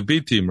 goals for the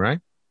B team, right?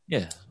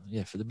 Yeah,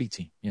 for the B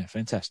team. Yeah,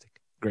 fantastic,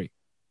 great.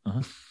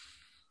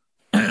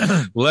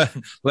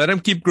 Let him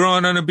keep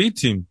growing on a B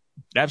team.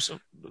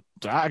 Absolutely,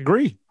 I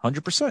agree,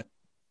 100%.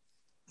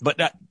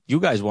 But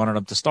you guys wanted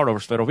him to start over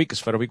Seferovic because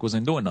Seferovic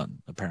wasn't doing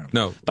nothing, apparently.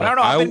 No, but I don't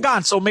know. I've been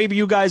gone, so maybe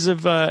you guys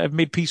have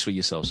made peace with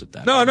yourselves with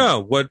that.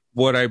 No.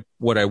 What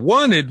I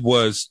wanted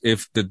was,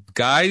 if the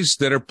guys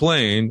that are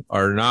playing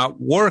are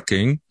not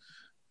working,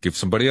 give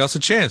somebody else a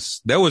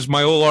chance. That was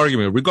my whole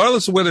argument,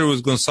 regardless of whether it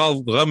was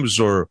Gonçalo Ramos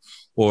or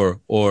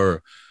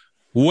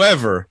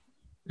whoever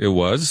it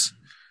was.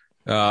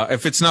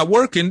 If it's not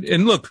working,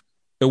 and look,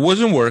 it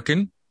wasn't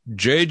working.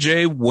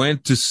 JJ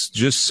went to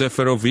just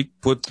Seferovic,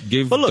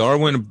 gave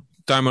Darwin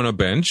time on a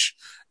bench,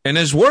 and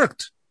has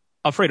worked.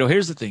 Alfredo,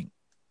 here's the thing.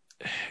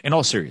 In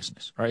all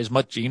seriousness, right? As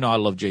much, I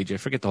love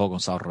JJ. Forget the whole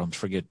Gonçalo Ramos.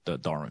 Forget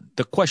Darwin.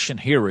 The question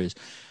here is,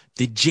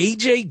 did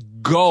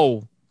JJ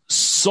go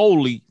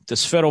solely to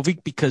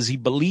Seferovic because he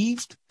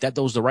believed that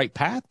was the right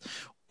path?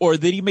 Or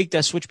did he make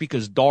that switch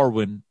because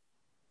Darwin,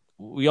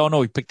 we all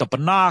know he picked up a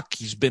knock.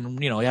 He's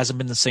been, he hasn't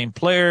been the same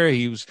player.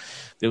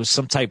 There was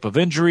some type of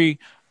injury.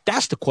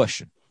 That's the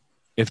question.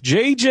 If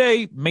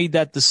JJ made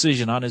that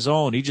decision on his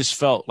own, he just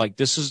felt like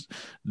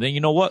then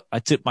you know what? I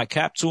tip my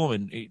cap to him,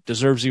 and he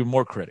deserves even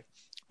more credit.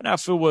 And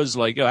if it was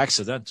like,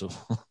 accidental,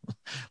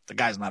 the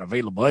guy's not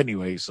available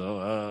anyway.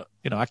 So,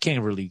 I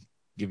can't really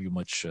give you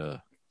much.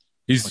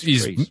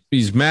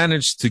 He's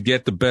managed to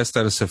get the best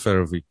out of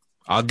Seferovic.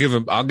 I'll give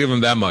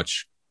him that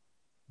much.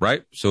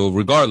 Right. So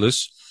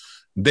regardless,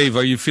 Dave,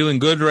 are you feeling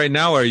good right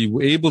now? Are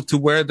you able to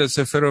wear the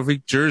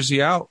Seferovic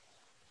jersey out?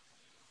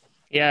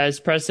 Yeah, as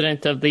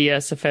president of the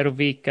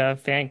Seferovic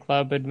fan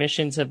club,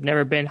 admissions have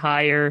never been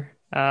higher.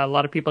 A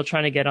lot of people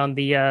trying to get on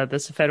the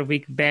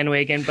Seferovic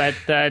bandwagon,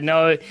 but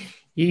no,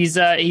 he's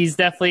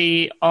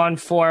definitely on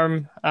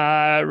form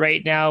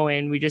right now,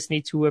 and we just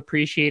need to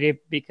appreciate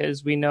it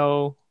because we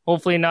know,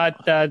 hopefully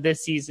not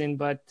this season,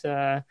 but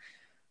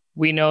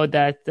we know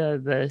that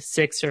the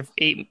 6 or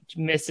 8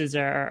 misses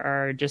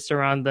are just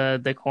around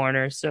the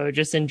corner. So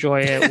just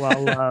enjoy it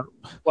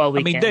while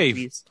we can.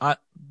 Dave,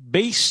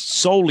 based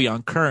solely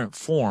on current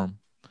form,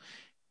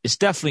 it's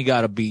definitely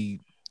got to be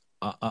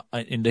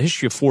in the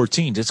history of 4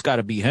 teams. It's got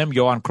to be him,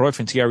 Johan Cruyff,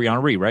 and Thierry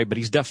Henry, right? But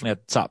he's definitely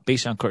at the top.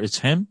 Based on Cruyff, it's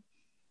him,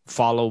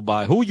 followed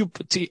by who you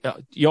put?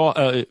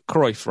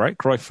 Cruyff, right?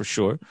 Cruyff for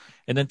sure,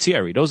 and then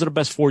Thierry. Those are the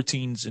best 4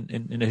 teams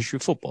in the history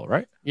of football,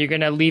 right? You're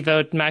gonna leave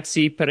out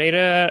Maxi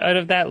Pereira out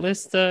of that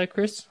list,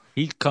 Chris?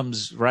 He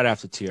comes right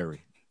after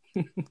Thierry.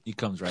 He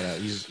comes right out.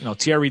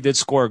 Thierry did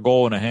score a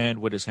goal in a hand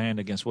with his hand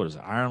against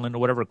Ireland or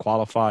whatever,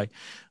 qualify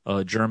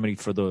Germany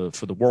for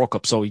the World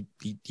Cup. So he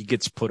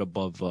gets put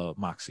above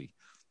Maxi.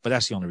 But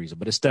that's the only reason.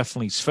 But it's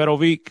definitely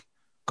Seferovic,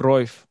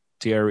 Cruyff,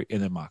 Thierry,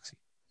 and then Maxi.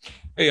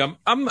 Hey,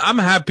 I'm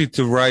happy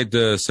to ride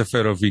the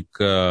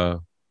Seferovic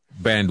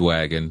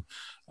bandwagon.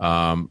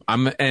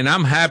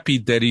 I'm happy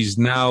that he's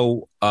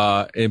now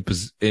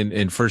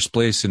in first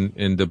place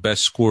in the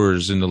best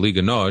scorers in the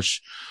Liga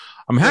NOS.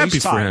 I'm happy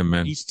for him,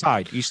 man. He's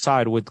tied. He's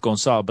tied with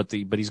Gonçalo, but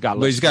he's got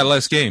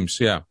less games.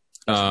 Yeah.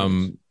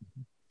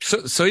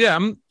 So yeah,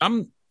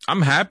 I'm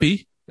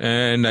happy,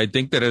 and I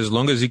think that as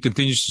long as he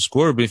continues to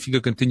score,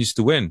 Benfica continues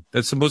to win.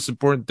 That's the most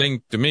important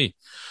thing to me.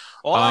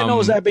 All I know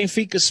is that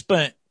Benfica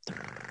spent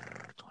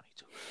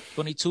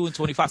 22 and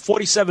 25,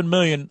 47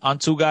 million on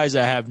two guys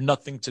that have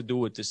nothing to do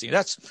with this team.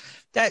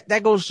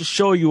 That goes to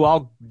show you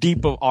how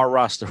deep of our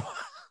roster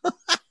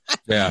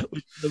yeah,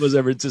 it was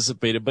ever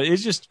anticipated. But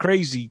it's just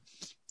crazy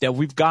that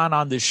we've gone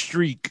on this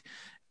streak,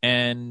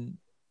 and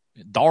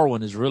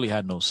Darwin has really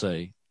had no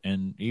say,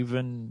 and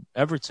even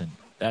Everton.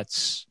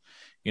 That's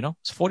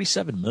it's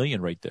 47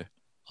 million right there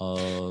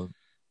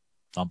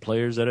on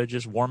players that are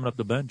just warming up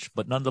the bench.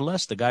 But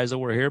nonetheless, the guys that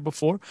were here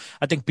before,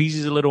 I think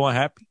Pizzi's a little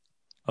unhappy.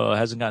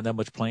 Hasn't gotten that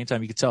much playing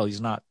time. You can tell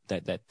he's not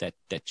that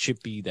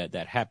chippy,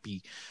 that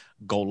happy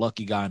go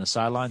lucky guy on the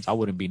sidelines. I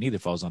wouldn't be neither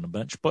if I was on the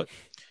bench. But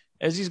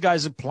as these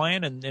guys are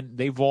playing and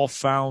they've all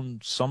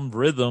found some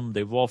rhythm,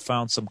 they've all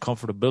found some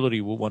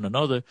comfortability with one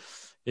another.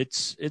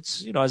 It's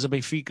as a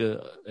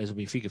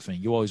Benfica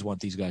fan, you always want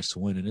these guys to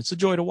win, and it's a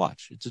joy to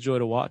watch.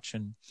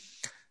 And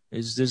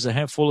there's a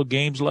handful of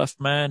games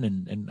left, man,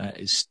 and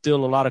it's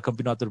still a lot of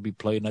Campeonato to be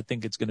played, and I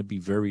think it's going to be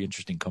very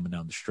interesting coming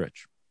down the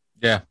stretch.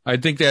 Yeah, I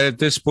think that at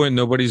this point,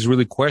 nobody's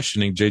really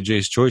questioning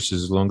JJ's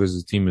choices as long as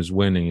the team is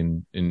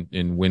winning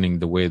and winning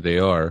the way they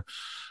are.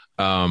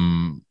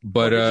 They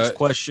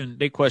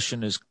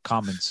question his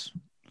comments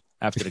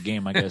after the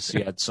game. I guess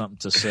he had something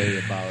to say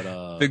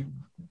about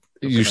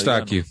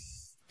Eustáquio.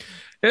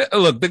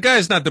 Look, the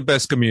guy's not the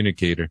best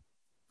communicator,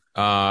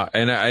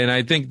 and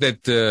I think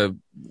that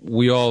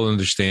we all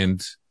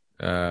understand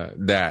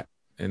that.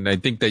 And I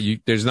think that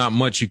there's not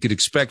much you could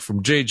expect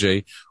from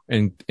JJ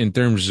in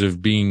terms of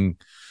being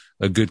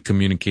a good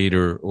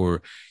communicator,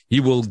 or he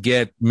will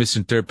get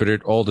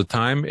misinterpreted all the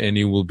time and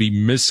he will be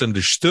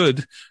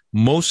misunderstood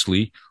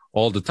mostly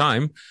all the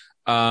time.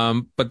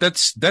 But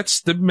that's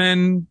the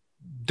man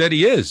that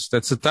he is.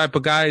 That's the type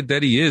of guy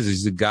that he is.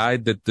 He's a guy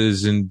that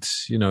isn't,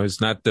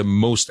 is not the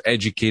most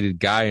educated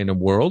guy in the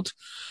world.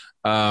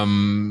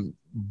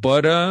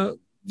 But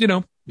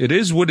it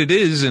is what it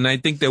is. And I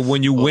think that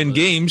when you win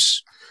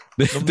games,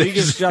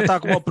 Domingues já está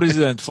como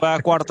presidente. Foi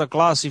à quarta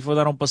classe e foi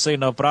dar passeio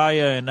na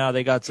praia, and now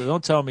they got to.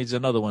 Don't tell me it's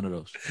another one of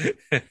those.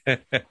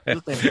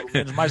 Não tem, pelo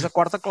menos mais da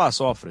quarta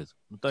classe, Alfred.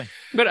 Não tem.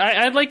 But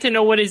I'd like to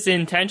know what his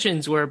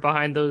intentions were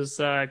behind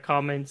those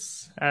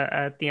comments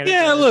at the end.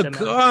 Yeah, look,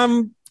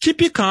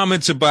 keep your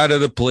comments about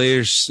other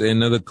players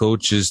and other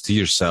coaches to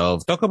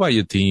yourself. Talk about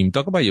your team.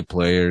 Talk about your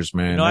players,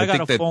 man. I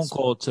got a phone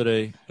call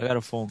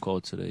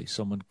today.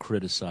 Someone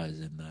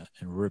criticizing that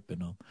and ripping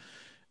them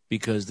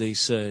because they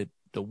said,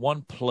 the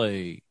one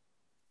play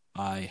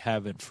I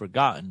haven't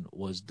forgotten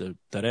was the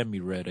Taremi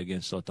read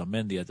against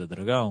Otamendi at the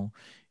Dragão,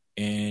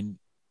 and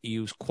he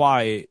was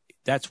quiet.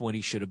 That's when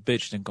he should have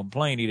bitched and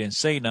complained. He didn't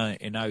say nothing,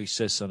 and now he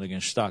says something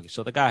against Eustáquio.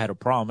 So the guy had a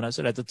problem. And I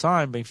said, at the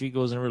time, Benfica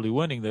wasn't really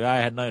winning. The guy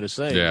had nothing to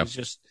say. Yeah.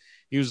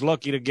 He was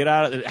lucky to get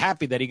out,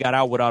 happy that he got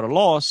out without a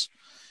loss.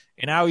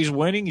 And now he's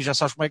winning. He just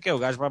sabe como é que é. O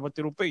gajo vai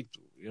bater o peito.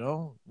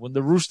 When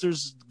the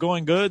Roosters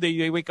going good,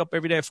 they wake up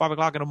every day at 5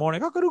 o'clock in the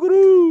morning.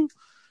 And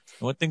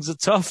when things are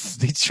tough,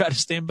 they try to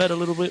stay in bed a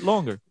little bit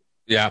longer.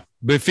 Yeah,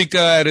 Benfica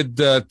added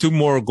 2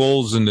 more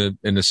goals in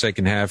the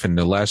second half, and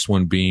the last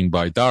one being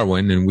by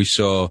Darwin. And we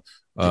saw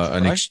No,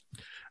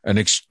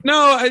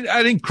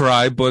 I didn't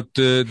cry, but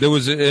there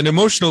was an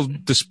emotional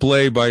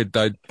display by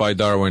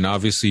Darwin.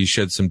 Obviously, he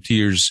shed some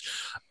tears.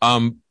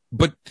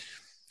 But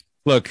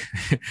look,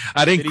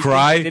 I didn't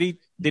cry.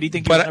 Did he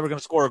think he was never going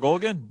to score a goal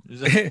again?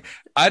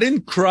 I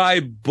didn't cry,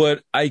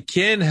 but I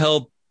can't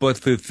help but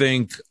to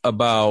think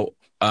about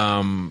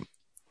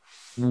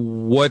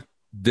what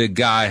the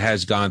guy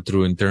has gone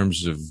through in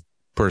terms of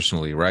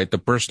personally, right? The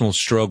personal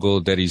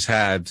struggle that he's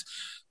had,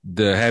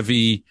 the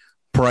heavy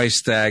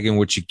price tag in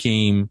which he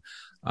came,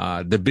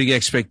 the big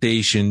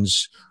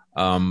expectations,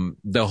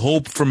 the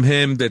hope from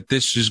him that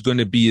this is going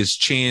to be his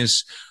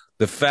chance,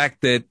 the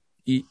fact that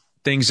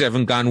things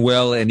haven't gone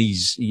well and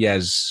he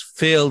has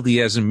failed, he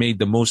hasn't made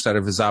the most out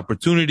of his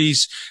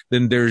opportunities.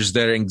 Then there's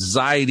that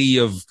anxiety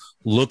of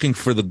looking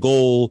for the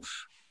goal,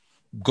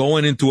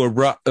 going into a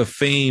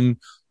form,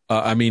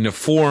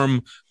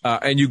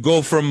 and you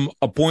go from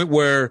a point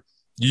where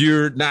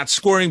you're not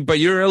scoring, but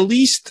you're at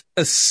least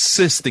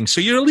assisting.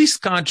 So you're at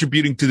least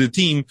contributing to the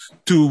team,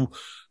 to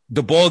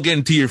the ball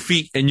getting to your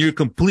feet, and you're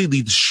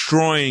completely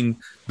destroying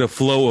the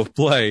flow of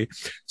play.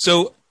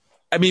 So,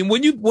 I mean,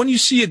 when you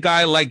see a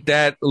guy like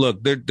that, look,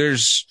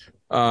 there's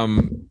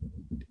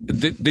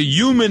the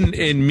human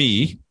in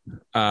me,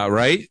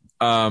 right?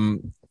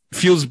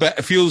 feels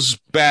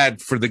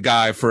bad for the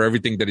guy for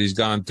everything that he's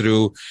gone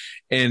through.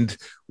 And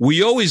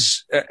we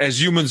always,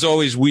 as humans,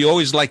 we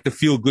always like the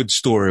feel good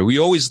story. We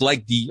always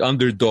like the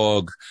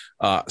underdog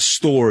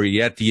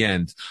story at the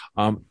end.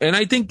 And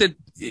I think that,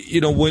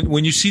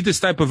 when you see this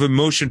type of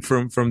emotion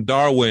from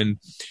Darwin,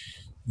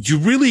 you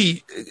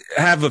really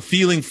have a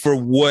feeling for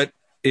what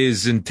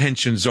his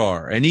intentions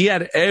are. And he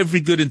had every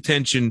good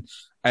intention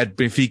at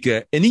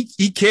Benfica, and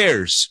he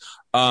cares.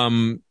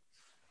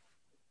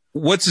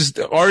 What's his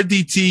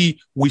RDT?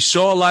 We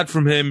saw a lot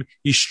from him.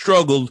 He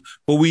struggled,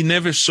 but we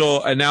never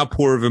saw an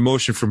outpour of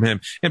emotion from him.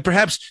 And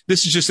perhaps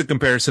this is just a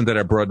comparison that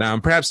I brought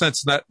down. Perhaps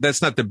that's not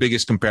the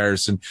biggest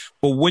comparison.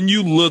 But when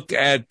you look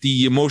at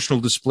the emotional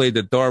display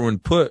that Darwin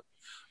put,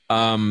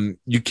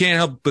 you can't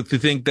help but to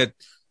think that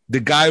the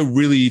guy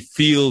really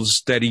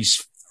feels that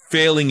he's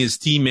failing his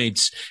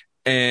teammates,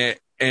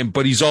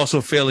 but he's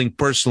also failing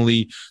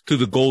personally to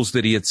the goals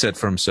that he had set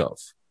for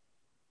himself.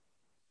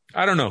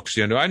 I don't know,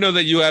 Cristiano. I know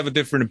that you have a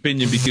different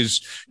opinion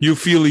because you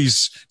feel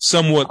he's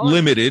somewhat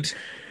limited.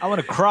 I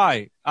want to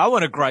cry.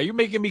 You're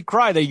making me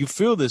cry that you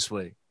feel this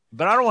way.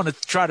 But I don't want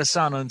to try to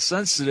sound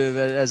insensitive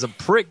as a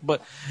prick,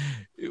 but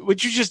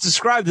what you just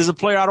described is a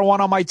player I don't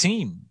want on my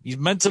team. He's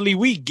mentally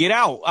weak. Get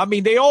out. I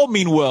mean, they all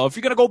mean well. If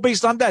you're going to go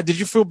based on that, did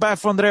you feel bad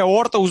for Andrea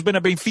Horta, who's been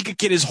a Benfica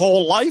kid his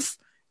whole life?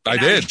 I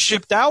did. He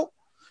shipped out,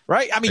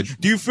 right? I mean,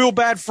 do you feel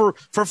bad for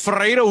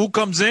Ferreira, who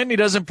comes in, he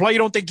doesn't play, you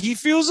don't think he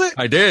feels it?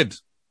 I did.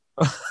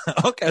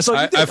 Okay, so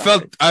I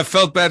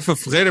felt bad for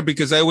Ferreira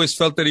because I always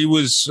felt that he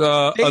was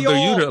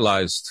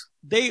underutilized.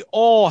 They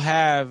all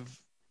have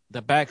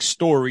the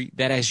backstory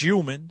that as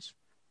humans,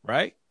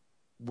 right,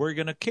 we're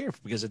going to care for,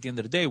 because at the end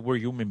of the day, we're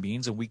human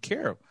beings and we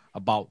care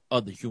about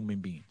other human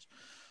beings.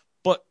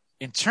 But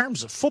in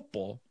terms of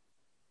football,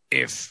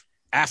 if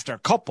after a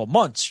couple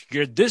months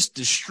you're this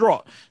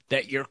distraught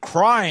that you're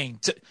crying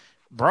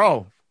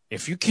bro,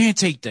 if you can't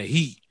take the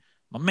heat,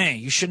 my man,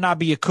 you should not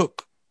be a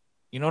cook.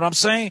 You know what I'm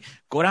saying?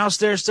 Go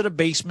downstairs to the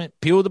basement,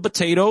 peel the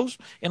potatoes,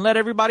 and let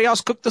everybody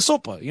else cook the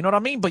sopa. You know what I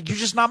mean? But you're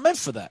just not meant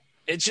for that.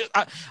 It's just,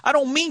 I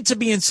don't mean to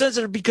be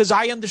insensitive, because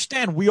I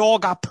understand we all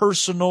got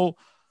personal,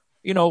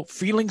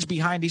 feelings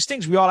behind these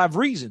things. We all have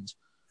reasons.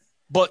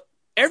 But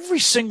every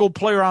single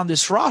player on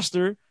this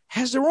roster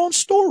has their own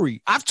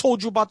story. I've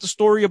told you about the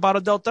story about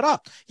Adel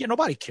Taarabt. Yeah,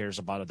 nobody cares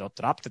about Adel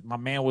Taarabt. That my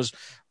man was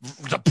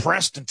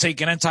depressed and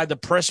taking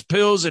antidepressant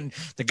pills and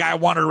the guy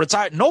wanted to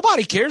retire.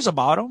 Nobody cares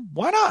about him.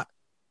 Why not?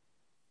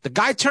 The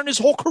guy turned his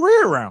whole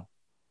career around,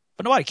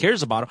 but nobody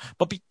cares about him.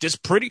 But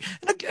just pretty,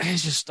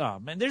 it's just,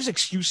 man, there's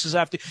excuses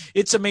after.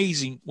 It's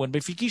amazing when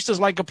Benfiquistas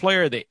like a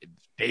player, they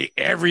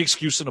every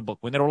excuse in the book.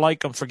 When they don't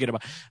like him, forget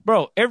about it.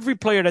 Bro, every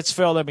player that's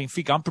failed at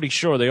Benfica, I'm pretty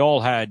sure they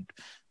all had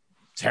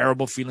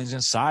terrible feelings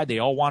inside. They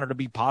all wanted to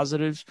be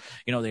positives.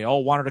 They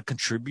all wanted to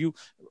contribute.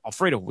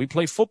 Alfredo, we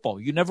play football.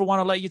 You never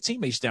want to let your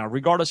teammates down,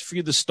 regardless if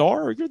you're the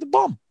star or you're the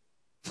bum.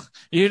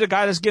 You're the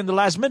guy that's getting the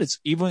last minutes.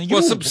 Even you.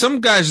 Well,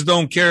 some guys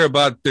don't care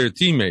about their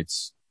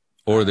teammates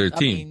or their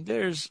team.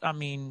 There's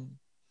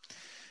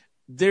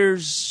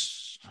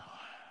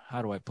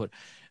how do I put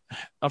it?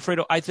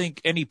 Alfredo, I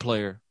think any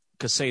player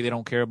could say they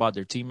don't care about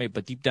their teammate,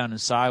 but deep down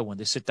inside, when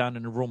they sit down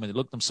in the room and they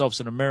look themselves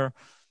in the mirror,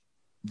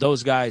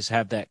 those guys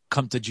have that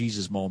come to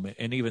Jesus moment.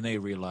 And even they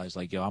realize,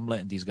 like, yo, I'm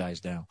letting these guys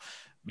down.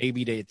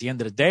 Maybe they, at the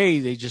end of the day,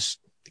 they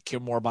care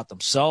more about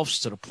themselves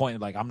to the point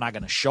of, like, I'm not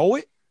going to show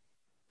it.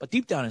 But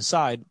deep down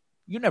inside,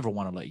 you never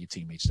want to let your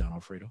teammates down,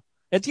 Alfredo.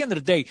 At the end of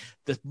the day,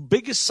 the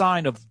biggest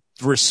sign of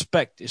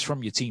respect is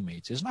from your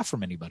teammates. It's not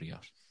from anybody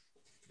else.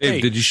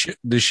 Dave, did you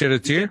shed a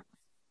tear?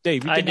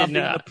 Dave, you think I'm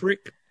being a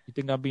prick? You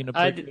think I'm being a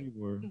prick?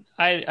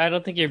 I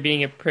don't think you're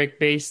being a prick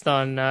based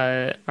on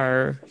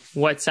our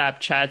WhatsApp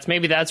chats.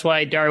 Maybe that's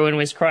why Darwin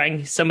was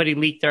crying. Somebody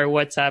leaked our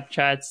WhatsApp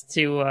chats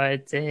to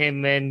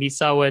him, and he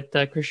saw what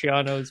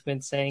Cristiano's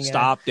been saying.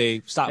 Stop,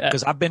 Dave. Stop,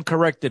 because I've been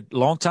corrected a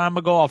long time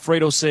ago.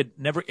 Alfredo said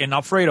never. And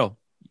Alfredo,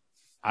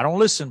 I don't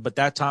listen, but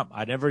that time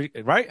I never.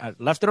 Right, I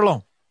left it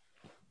alone.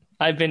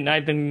 I've been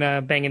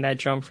banging that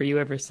drum for you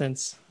ever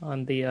since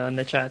on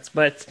the chats,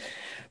 but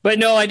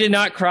no, I did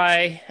not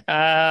cry.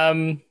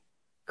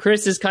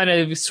 Chris has kind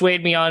of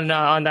swayed me on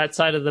that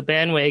side of the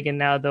bandwagon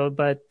now, though.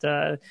 But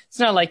it's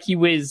not like he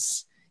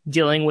was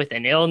dealing with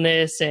an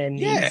illness and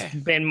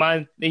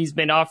he's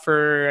been off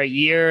for a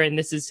year, and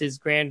this is his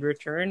grand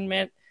return,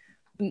 man.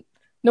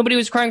 Nobody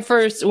was crying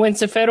first when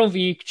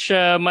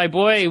Seferovic, my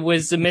boy,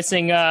 was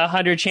missing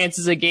 100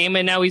 chances a game,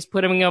 and now he's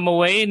putting them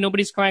away, and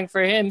nobody's crying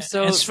for him.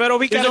 So and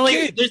Seferovic got a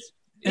kid.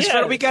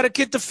 Seferovic got a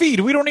kid to feed.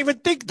 We don't even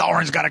think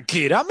Darwin's got a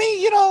kid. I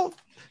mean,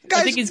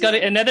 I think he's got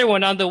another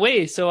one on the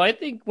way. So I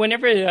think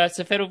whenever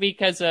Seferovic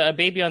has a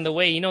baby on the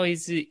way,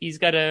 he's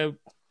got to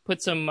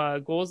put some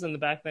goals in the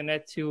back of the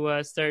net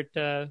to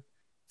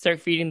start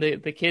feeding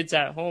the kids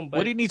at home. But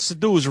what he needs to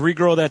do is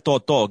regrow that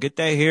toto, get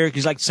that hair.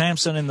 He's like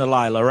Samson and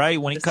Delilah,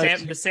 right? When he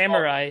the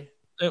samurai.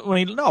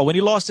 When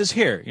he lost his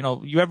hair.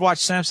 You ever watch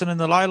Samson and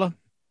Delilah?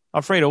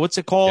 Alfredo, what's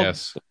it called?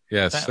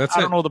 Yes, that's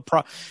I don't know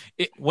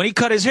when he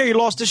cut his hair, he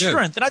lost his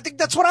strength, and I think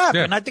that's what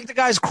happened. Yeah. I think the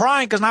guy's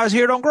crying because now his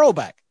hair don't grow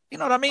back. You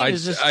know what I mean?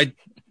 It's just,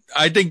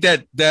 I think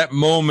that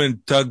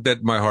moment tugged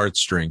at my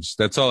heartstrings.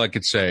 That's all I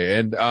could say.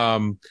 And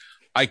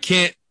I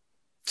can't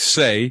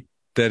say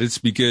that it's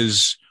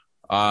because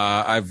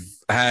I've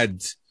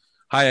had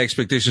high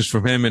expectations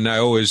from him and I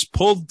always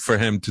pulled for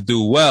him to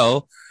do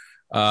well,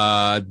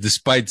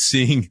 despite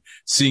seeing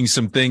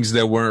some things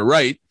that weren't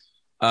right.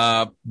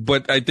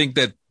 But I think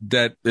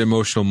that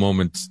emotional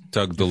moment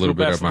tugged a little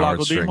bit at my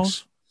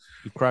heartstrings.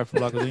 You cry for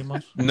Vlaco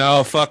Dimos?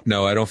 No, fuck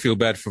no. I don't feel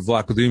bad for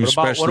Vlaco Dimos,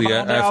 especially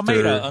what about after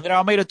Almeida? Andre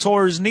Almeida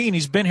tore his knee and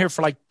he's been here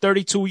for like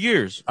 32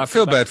 years. I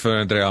feel bad for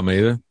Andre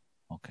Almeida.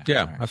 Okay.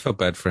 Yeah, right. I felt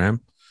bad for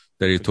him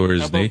that he tore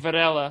his knee.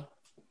 Varela?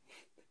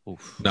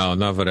 No,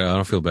 not Varela. I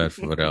don't feel bad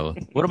for Varela.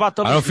 What about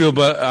the? I don't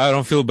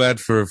feel bad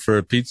for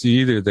Pizzi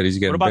either that he's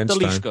getting bench time.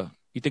 What about Talisca?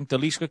 You think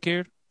Talisca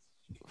cared?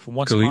 For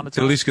once upon a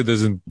time?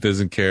 Talisca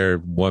doesn't care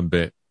one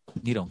bit.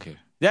 He don't care.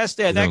 That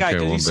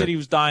guy. He said he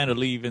was dying to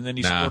leave, and then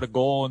he scored a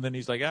goal, and then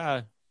he's like,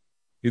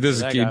 He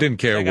doesn't. He didn't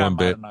care one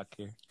bit. Not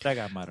care. That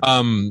guy might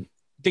have. You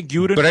think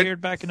Yudin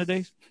cared back in the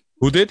days?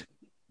 Who did?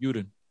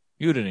 Yudin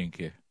didn't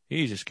care.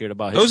 He just cared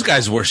about those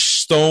guys were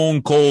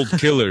stone cold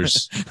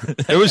killers.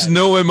 There was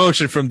no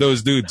emotion from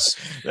those dudes.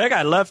 That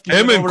guy left.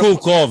 Him and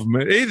Kulkov,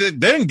 man, they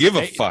didn't give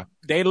a fuck.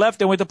 They left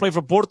and went to play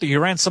for Porto. He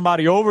ran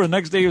somebody over. The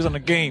next day he was in the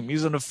game.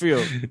 He's in the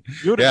field.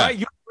 Right?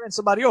 You ran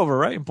somebody over,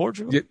 right, in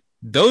Portugal? Yeah.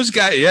 Those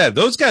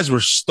guys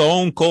were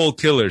stone cold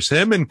killers.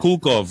 Him and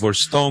Kulkov were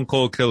stone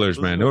cold killers,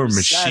 man. They were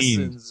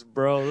machines,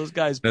 bro. Those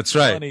guys. That's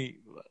right.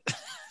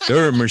 They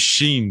were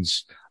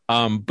machines.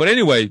 But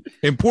anyway,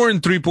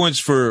 important 3 points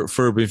for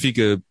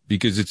Benfica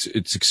because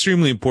it's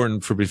extremely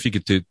important for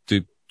Benfica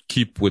to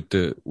keep with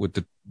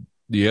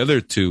the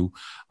other two,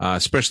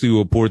 especially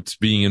with Porto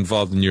being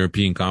involved in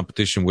European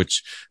competition,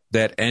 which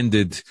that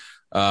ended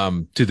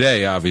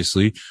today,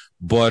 obviously.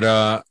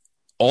 But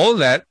all of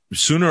that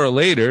sooner or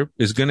later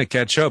is going to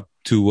catch up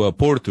to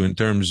Porto in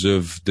terms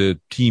of the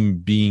team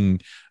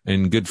being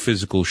in good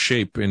physical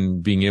shape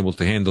and being able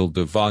to handle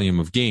the volume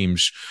of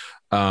games.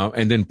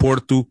 And then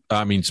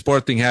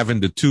Sporting having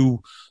the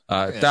two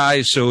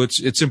ties, so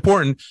it's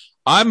important.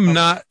 I'm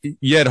not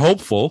yet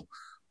hopeful,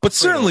 but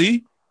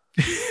certainly.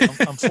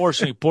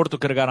 Unfortunately, Porto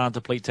could have got on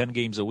to play 10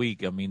 games a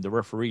week. I mean, the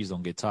referees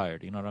don't get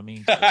tired. You know what I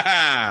mean?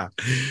 Yeah,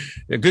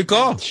 good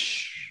call.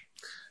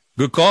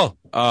 Good call.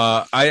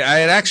 I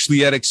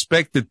had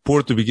expected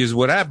Porto because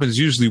what happens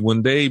usually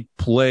when they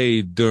play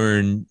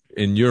in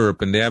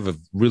Europe and they have a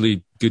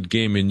really good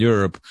game in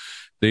Europe,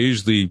 they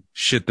usually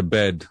shit the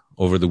bed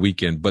over the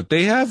weekend, but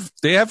they have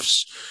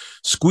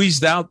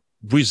squeezed out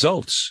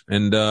results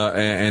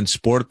and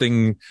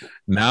Sporting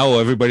now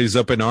everybody's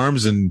up in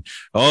arms and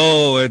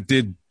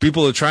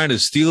people are trying to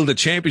steal the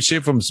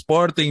championship from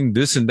Sporting,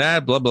 this and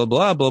that, blah blah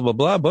blah blah blah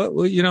blah. But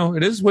well,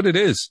 it is what it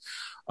is.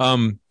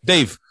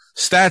 Dave,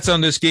 stats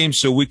on this game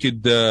so we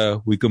could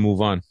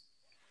move on.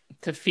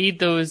 To feed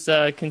those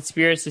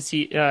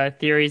conspiracy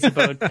theories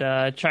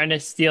about trying to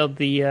steal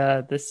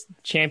this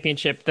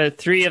championship, the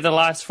 3 of the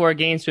last 4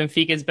 games,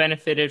 Benfica's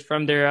benefited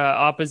from their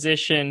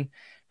opposition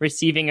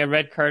receiving a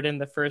red card in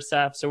the first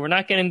half. So we're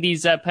not getting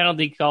these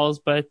penalty calls,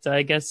 but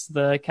I guess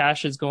the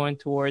cash is going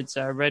towards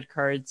red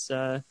cards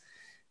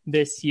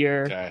this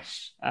year.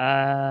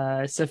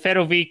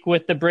 Seferovic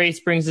with the brace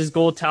brings his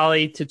goal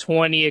tally to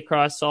 20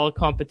 across all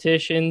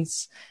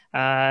competitions.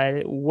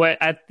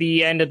 At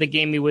the end of the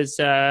game, he was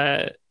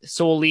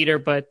sole leader,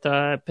 but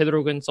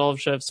Pedro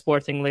Gonçalves of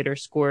Sporting later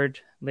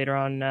scored later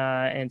on,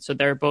 and so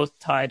they're both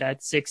tied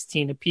at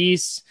 16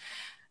 apiece.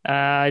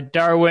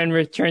 Darwin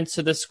returns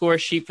to the score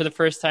sheet for the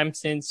first time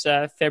since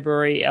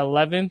February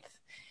 11th.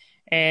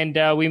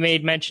 And we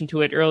made mention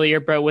to it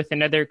earlier, but with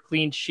another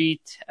clean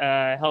sheet,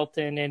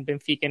 Helton and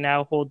Benfica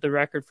now hold the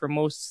record for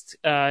most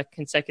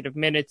consecutive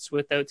minutes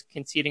without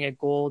conceding a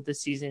goal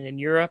this season in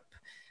Europe.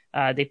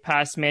 They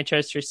passed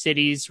Manchester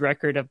City's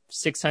record of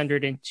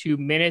 602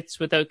 minutes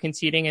without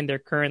conceding, and they're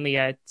currently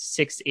at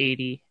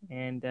 680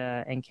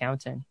 and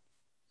counting.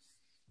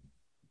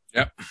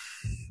 Yep,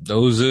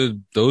 those are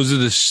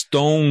the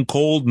stone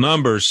cold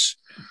numbers.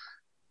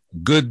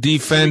 Good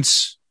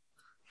defense.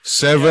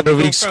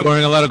 Seferovic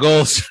scoring a lot of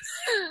goals.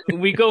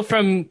 We go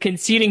from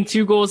conceding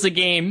 2 goals a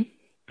game,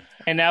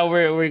 and now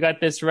we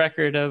got this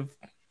record of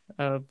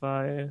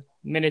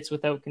minutes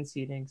without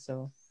conceding.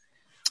 So,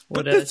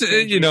 as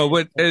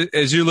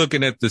you're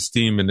looking at this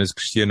team, and as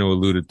Cristiano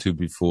alluded to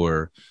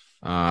before,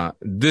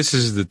 this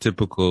is the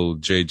typical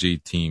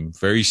JJ team.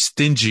 Very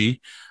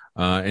stingy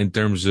in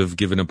terms of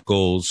giving up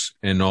goals,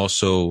 and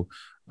also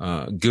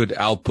good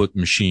output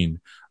machine.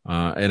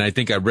 And I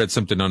think I read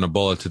something on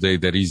Ebola today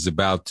that he's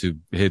about to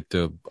hit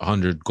the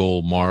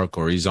 100-goal mark,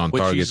 or he's on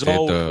target to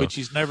hit which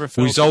he's never.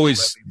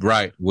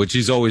 Which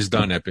he's always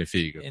done at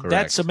Benfica. And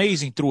that's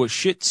amazing. Through a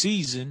shit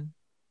season,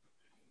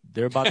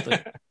 they're about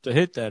to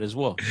hit that as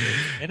well.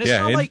 And it's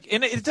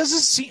and it doesn't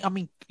seem. I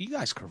mean, you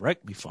guys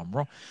correct me if I'm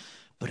wrong,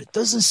 but it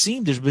doesn't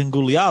seem there's been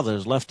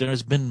goleadas left.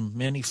 There's been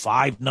many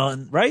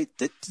 5-0, right?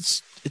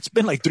 It's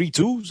been like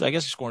 3-2s. I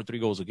guess he's scoring 3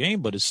 goals a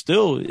game, but it's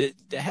still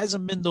there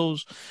hasn't been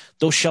those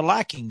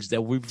shellackings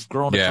that we've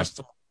grown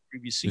accustomed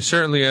previous It season.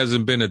 certainly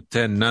hasn't been a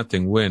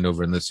 10-0 win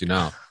over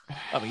Nacional.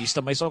 Mas isso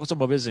também só aconteceu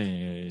uma vez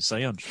em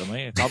 100 anos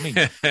também, calminho.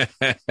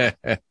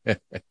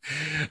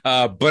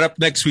 But up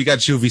next, we got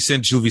Gil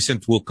Vicente. Gil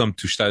Vicente will come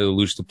to Estádio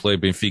Luz to play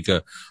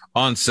Benfica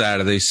on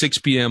Saturday, 6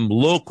 p.m.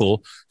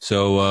 local.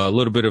 So a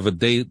little bit of a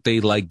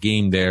daylight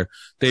game there.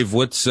 Dave,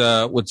 what's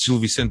Gil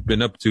Vicente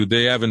been up to?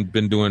 They haven't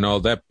been doing all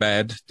that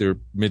bad. They're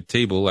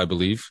mid-table, I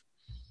believe.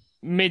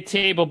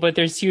 Mid-table, but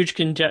there's huge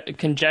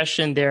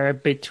congestion there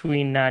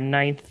between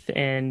 9th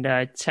and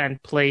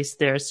 10th place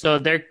there. So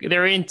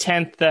they're in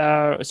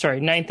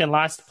 9th and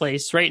last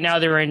place. Right now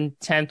they're in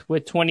 10th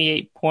with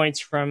 28 points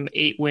from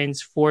 8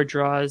 wins, 4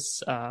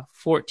 draws,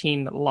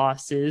 14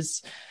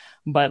 losses.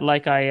 But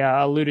like I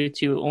alluded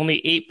to, only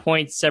 8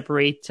 points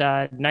separate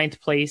 9th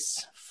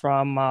place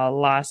from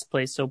last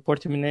place. So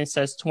Portimonense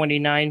has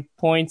 29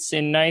 points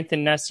in 9th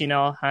and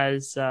Nacional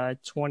has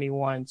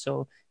 21.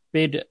 So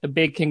a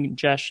big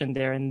congestion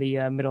there in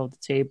the middle of the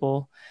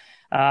table.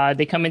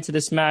 They come into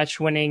this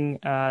match winning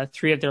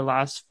 3 of their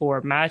last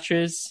 4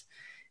 matches.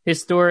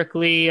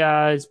 Historically,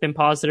 it's been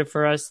positive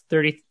for us.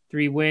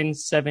 33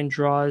 wins, 7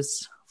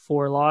 draws,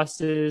 4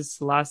 losses.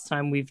 Last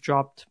time we've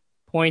dropped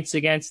points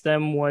against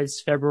them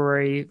was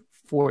February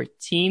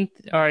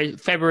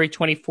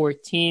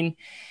 2014.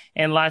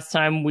 And last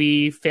time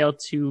we failed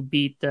to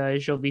beat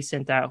Gil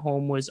Vicente at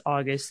home was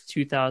August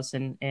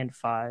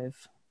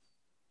 2005.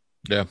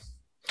 Yeah.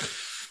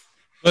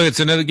 Look, it's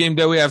another game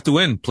that we have to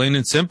win, plain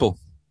and simple.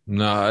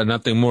 No,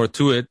 nothing more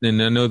to it.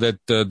 And I know that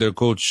their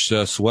coach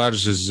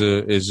Suarez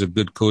is a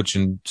good coach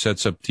and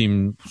sets up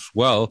teams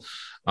well.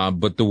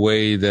 But the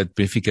way that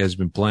Benfica has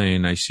been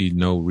playing, I see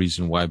no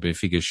reason why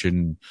Benfica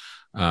shouldn't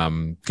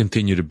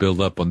continue to build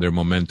up on their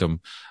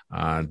momentum.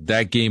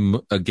 That game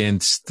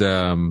against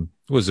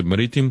was it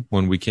Maritim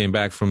when we came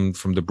back from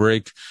the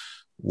break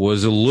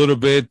was a little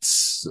bit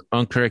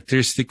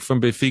uncharacteristic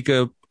from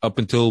Benfica up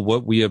until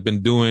what we have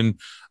been doing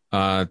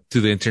to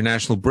the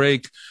international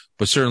break,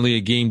 but certainly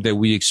a game that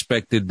we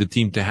expected the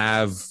team to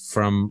have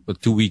from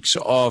 2 weeks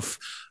off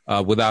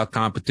without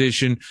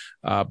competition.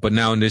 But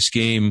now in this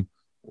game,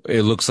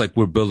 it looks like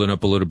we're building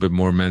up a little bit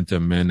more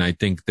momentum. And I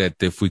think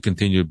that if we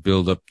continue to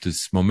build up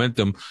this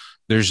momentum,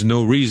 there's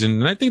no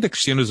reason. And I think that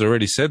Cristiano's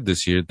already said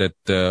this year that,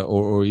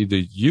 or either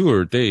you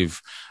or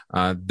Dave,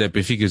 that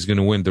Benfica is going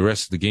to win the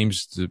rest of the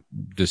games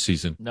this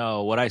season.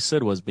 No, what I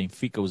said was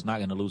Benfica was not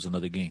going to lose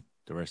another game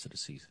the rest of the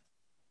season.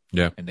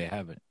 Yeah. And they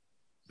haven't.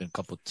 Been a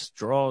couple of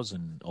draws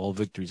and all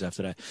victories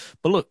after that.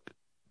 But look,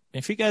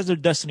 Benfica has their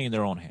destiny in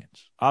their own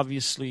hands.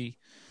 Obviously.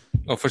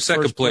 Oh, for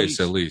second place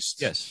at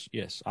least. Yes.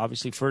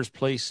 Obviously, first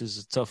place is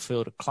a tough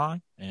hill to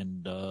climb,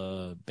 and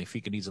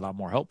Benfica needs a lot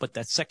more help. But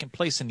that second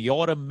place in the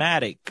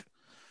automatic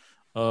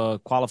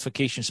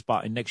qualification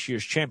spot in next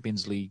year's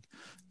Champions League,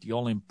 the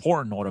only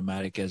important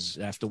automatic, as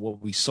after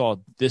what we saw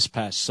this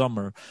past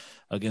summer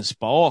against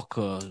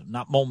PAOK,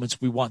 not moments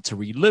we want to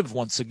relive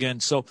once again.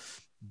 So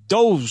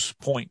those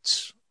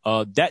points,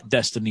 that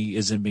destiny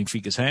is in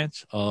Benfica's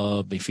hands.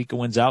 Benfica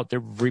wins out their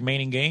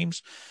remaining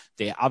games.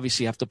 They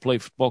obviously have to play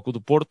Futebol Clube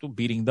do Porto,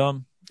 beating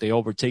them. They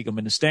overtake them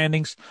in the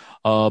standings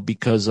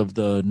because of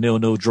the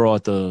 0-0 draw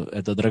at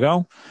the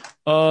Dragão.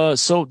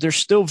 So there's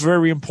still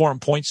very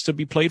important points to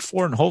be played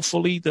for, and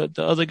hopefully the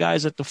other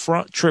guys at the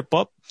front trip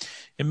up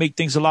and make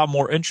things a lot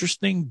more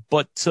interesting.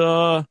 But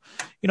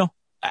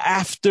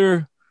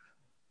after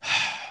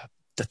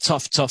the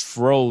tough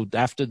road,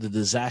 after the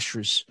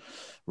disastrous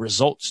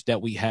results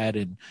that we had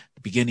in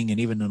the beginning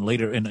and even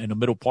later in the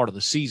middle part of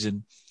the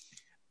season,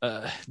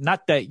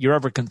 not that you're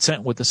ever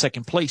content with the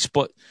second place,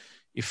 but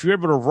if you're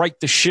able to right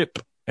the ship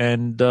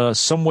and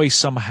some way,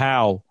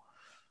 somehow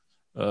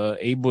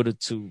able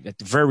to, at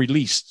the very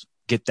least,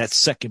 get that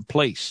second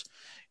place,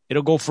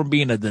 it'll go from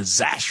being a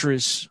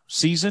disastrous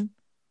season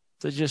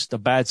to just a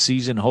bad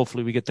season.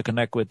 Hopefully we get to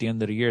connect with at the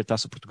end of the year,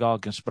 Taça Portugal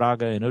against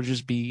Braga, and it'll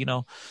just be,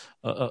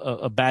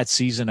 a bad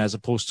season as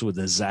opposed to a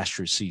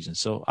disastrous season.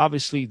 So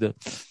obviously the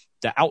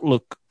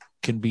outlook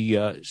can be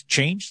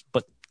changed,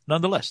 but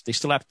nonetheless, they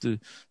still have to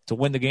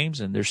win the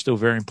games, and they're still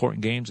very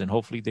important games, and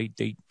hopefully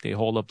they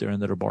hold up their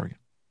end of their bargain.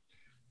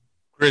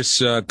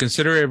 Chris,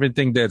 consider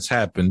everything that's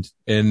happened,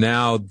 and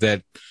now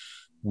that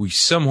we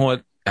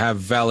somewhat have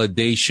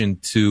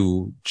validation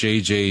to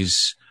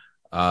JJ's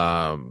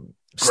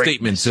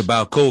statements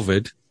about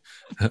COVID,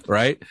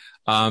 right?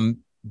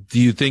 Do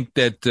you think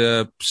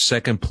that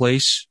second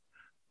place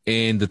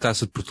in the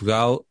Taça de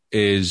Portugal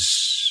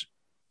is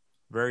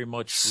very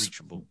much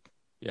reachable?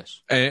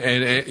 Yes.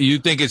 And you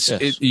think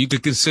you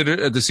could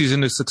consider the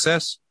season a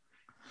success?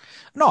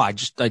 No, I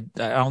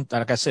don't,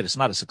 like I said, it's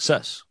not a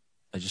success.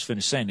 I just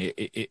finished saying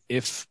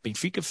if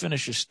Benfica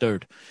finishes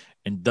third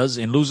and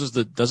doesn't win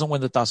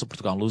the Taça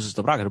Portugal and loses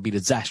to Braga, it'll be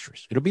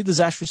disastrous. It'll be a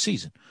disastrous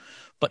season.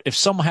 But if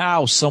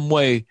somehow, some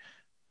way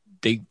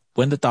they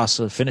win the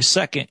Taça, finish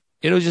second,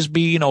 it'll just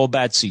be, a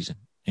bad season.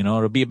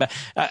 It'll be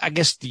I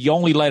guess the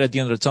only light at the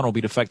end of the tunnel will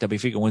be the fact that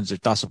Benfica wins the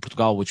Taça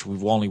Portugal, which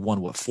we've only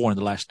won, 4 in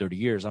the last 30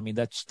 years. I mean,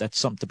 that's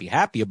something to be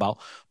happy about.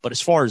 But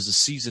as far as the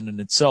season in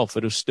itself,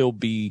 it'll still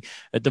be,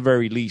 at the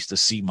very least, a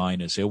C-.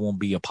 It won't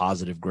be a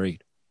positive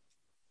grade.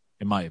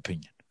 in my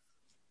opinion.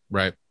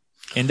 Right.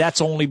 And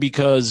that's only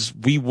because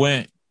we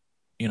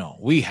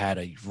had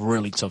a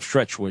really tough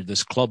stretch where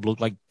this club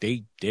looked like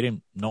they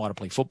didn't know how to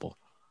play football,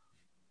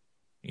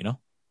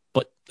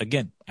 But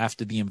again,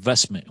 after the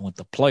investment with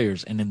the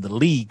players and in the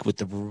league,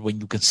 when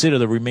you consider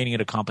the remaining of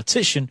the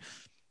competition,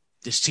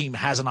 this team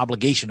has an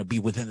obligation to be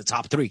within the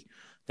top 3.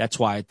 That's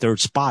why third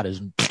spot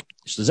is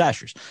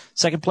disastrous.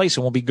 Second place,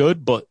 it won't be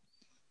good, but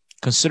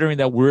considering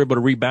that we're able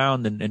to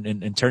rebound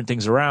and turn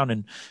things around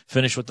and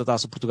finish with the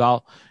Taça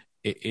Portugal,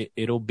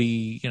 it'll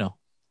be,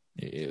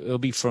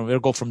 it'll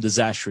go from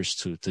disastrous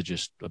to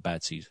just a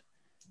bad season.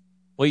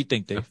 What do you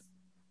think, Dave?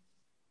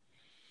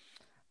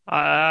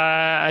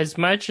 As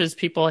much as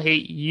people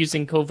hate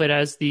using COVID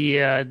as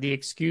the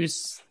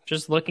excuse,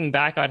 just looking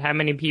back on how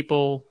many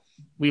people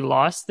we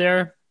lost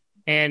there,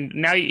 and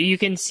now you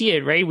can see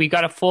it, right? We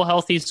got a full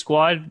healthy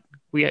squad.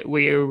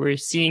 We're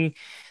seeing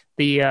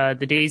the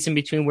days in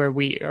between where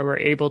we were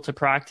able to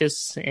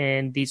practice,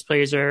 and these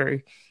players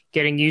are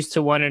getting used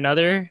to one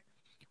another.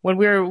 When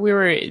we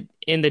were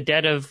in the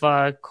dead of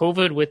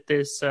COVID with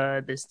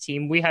this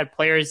team, we had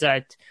players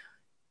that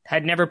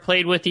had never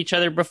played with each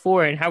other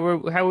before, and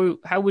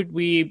how would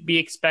we be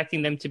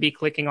expecting them to be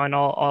clicking on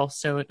all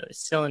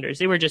cylinders?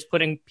 They were just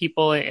putting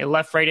people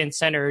left, right, and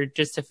center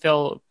just to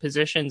fill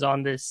positions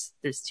on this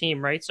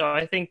team, right? So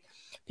I think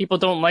people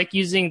don't like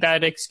using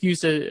that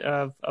excuse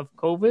of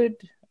COVID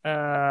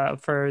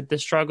for the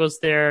struggles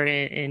there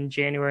in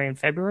January and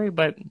February,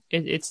 but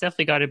it's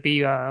definitely got to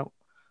be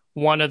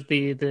one of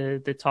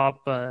the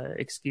top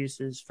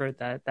excuses for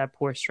that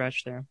poor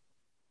stretch there.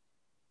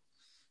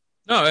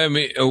 No, I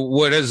mean,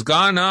 what has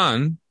gone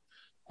on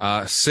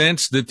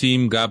since the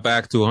team got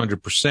back to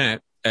 100%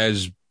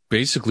 has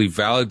basically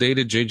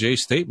validated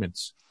JJ's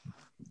statements.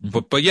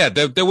 But yeah,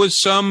 there was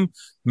some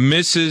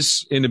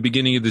misses in the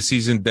beginning of the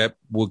season that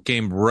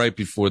came right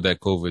before that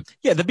COVID.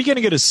 Yeah, the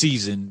beginning of the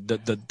season,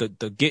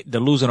 the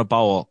losing of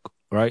PAOK,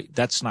 right?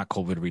 That's not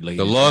COVID related.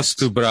 The loss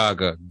to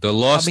Braga, the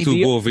loss to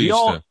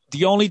Boavista.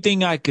 The only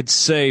thing I could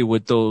say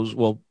with those,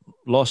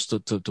 loss to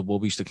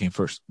Boavista came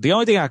first. The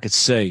only thing I could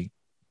say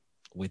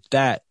with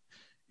that,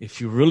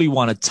 if you really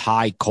want to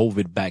tie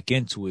COVID back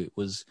into it,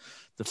 was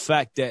the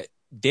fact that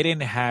they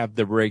didn't have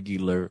the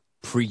regular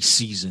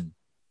preseason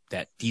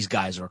that these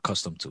guys are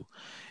accustomed to.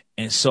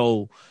 And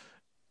so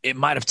it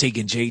might have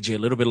taken JJ a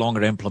little bit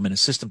longer to implement a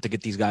system to get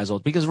these guys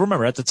out. Because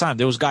remember, at the time,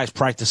 there was guys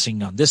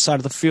practicing on this side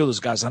of the field, there's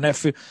guys on that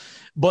field.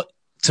 But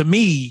to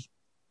me,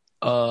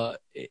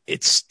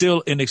 it's still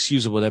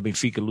inexcusable that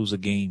Benfica lose a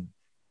game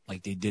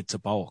like they did to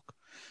PAOK.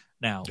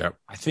 Now, yep.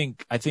 I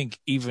think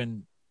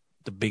even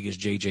the biggest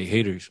JJ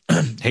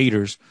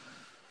haters,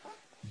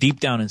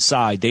 deep down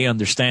inside, they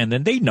understand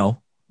and they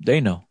know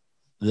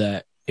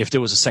that if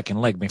there was a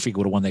second leg, Benfica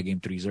would have won that game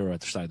 3-0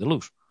 after starting to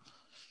lose.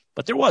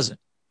 But there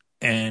wasn't.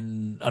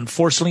 And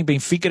unfortunately,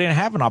 Benfica didn't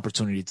have an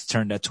opportunity to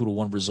turn that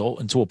 2-1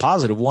 result into a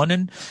positive one.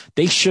 And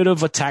they should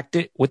have attacked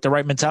it with the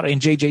right mentality.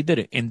 And JJ did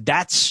it. And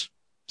that's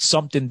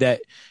something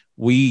that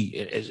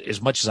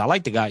as much as I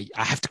like the guy,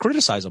 I have to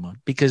criticize him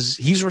on because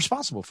he's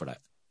responsible for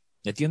that.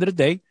 At the end of the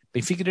day,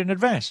 Benfica didn't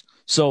advance.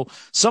 So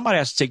somebody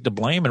has to take the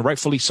blame, and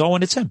rightfully so,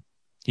 and it's him.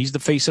 He's the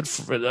face of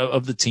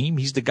the team.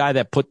 He's the guy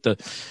that put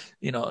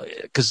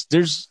because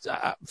there's,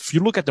 if you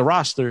look at the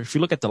roster, if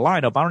you look at the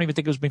lineup, I don't even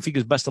think it was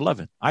Benfica's best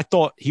 11. I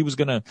thought he was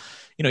going to,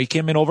 he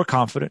came in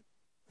overconfident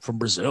from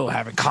Brazil,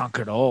 having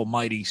conquered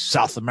almighty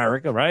South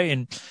America, right?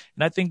 And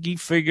I think he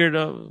figured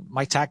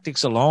my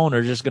tactics alone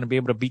are just going to be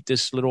able to beat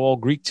this little all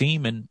Greek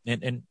team.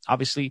 And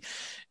obviously,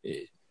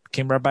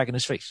 came right back in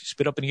his face.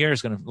 Spit up in the air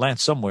is going to land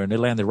somewhere, and they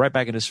landed right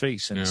back in his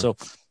face. And so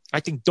I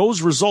think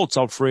those results,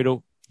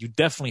 Alfredo, you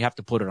definitely have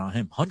to put it on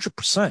him,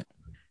 100%.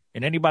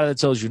 And anybody that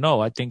tells you no,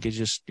 I think it's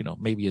just,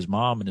 maybe his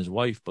mom and his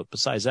wife. But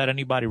besides that,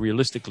 anybody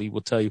realistically will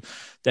tell you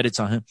that it's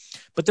on him.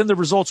 But then the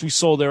results we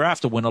saw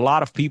thereafter, when a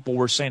lot of people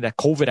were saying that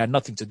COVID had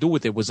nothing to do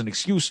with it, was an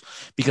excuse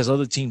because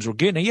other teams were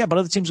getting it. Yeah, but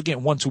other teams were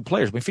getting 1-2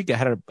 players. Benfica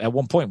had at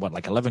one point,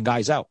 like 11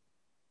 guys out,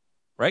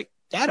 right?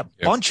 They had a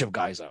bunch of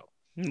guys out.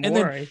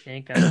 More, I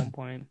think, at one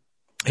point.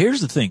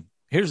 Here's the thing.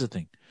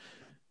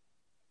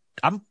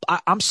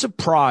 I'm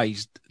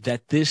surprised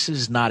that this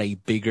is not a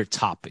bigger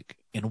topic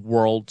in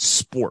world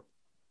sport.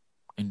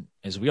 And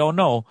as we all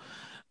know,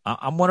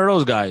 I'm one of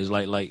those guys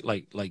like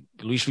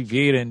Luis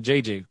Vieira and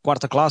JJ,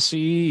 quarta classe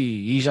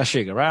e já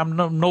chega, right? I'm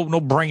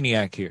no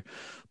brainiac here.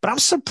 But I'm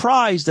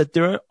surprised that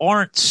there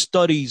aren't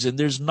studies and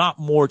there's not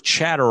more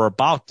chatter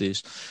about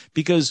this,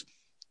 because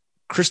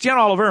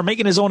Cristiano Oliveira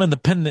making his own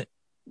independent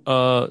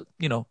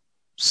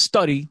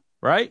study,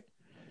 right?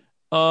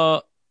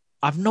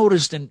 I've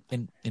noticed in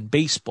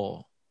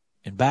baseball,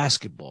 in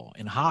basketball,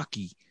 in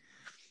hockey,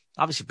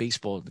 obviously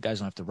baseball, the guys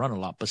don't have to run a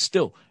lot, but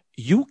still,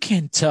 you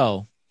can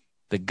tell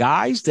the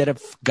guys that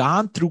have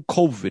gone through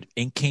COVID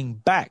and came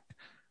back,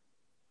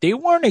 they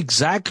weren't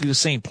exactly the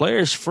same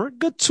players for a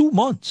good 2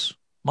 months,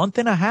 month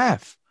and a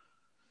half.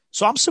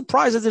 So I'm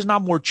surprised that there's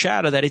not more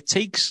chatter, that it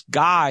takes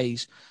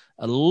guys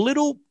a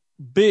little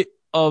bit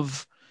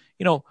of,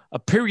 a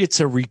period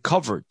to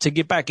recover, to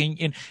get back.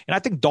 And I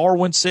think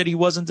Darwin said he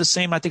wasn't the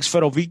same. I think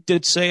Svedovic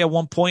did say at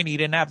one point he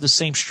didn't have the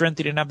same strength.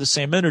 He didn't have the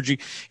same energy.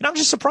 And I'm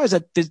just surprised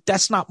that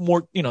that's not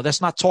more,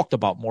 that's not talked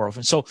about more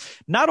often. So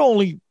not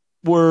only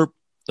were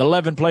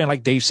 11 playing,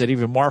 like Dave said,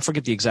 even more, I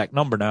forget the exact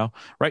number now,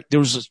 right? There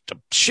was a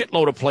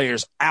shitload of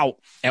players out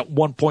at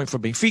one point for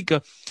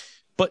Benfica,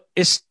 but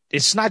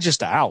it's not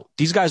just out.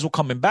 These guys were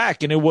coming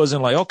back, and it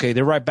wasn't like, okay,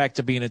 they're right back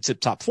to being in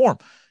tip-top form.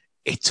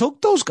 It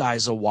took those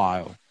guys a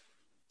while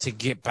to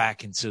get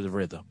back into the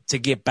rhythm, to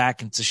get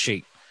back into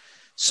shape.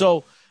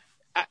 So,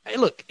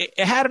 look, it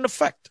had an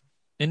effect,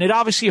 and it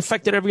obviously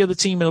affected every other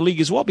team in the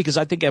league as well, because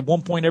I think at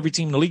one point every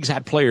team in the league's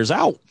had players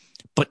out,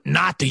 but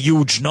not the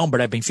huge number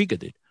that Benfica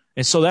did.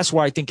 And so that's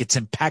why I think it's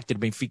impacted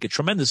Benfica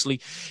tremendously,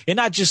 and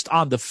not just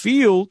on the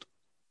field,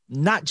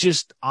 not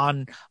just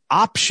on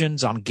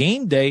options on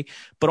game day,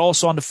 but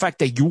also on the fact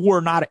that you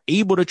were not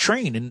able to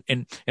train.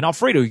 And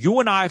Alfredo, you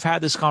and I have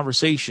had this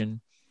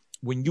conversation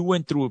when you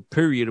went through a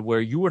period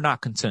where you were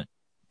not content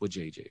with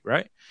JJ,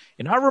 right?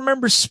 And I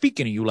remember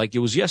speaking to you like it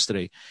was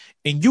yesterday,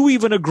 and you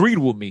even agreed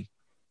with me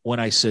when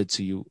I said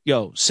to you,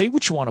 yo, say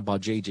what you want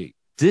about JJ.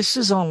 This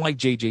is unlike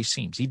JJ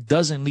seems. He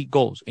doesn't leak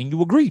goals. And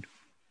you agreed.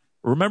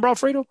 Remember,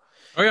 Alfredo?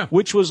 Oh, yeah.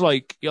 Which was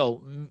like,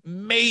 yo,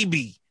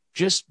 maybe,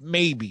 just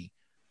maybe,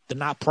 the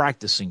not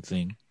practicing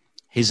thing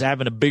is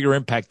having a bigger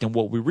impact than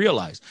what we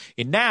realized.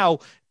 And now,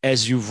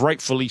 as you've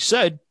rightfully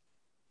said,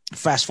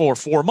 fast forward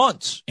 4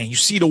 months, and you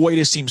see the way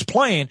this team's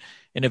playing,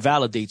 and it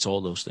validates all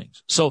those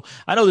things. So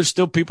I know there's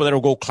still people that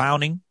will go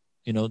clowning,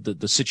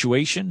 the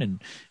situation,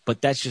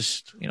 but that's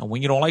just,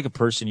 when you don't like a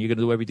person, you're going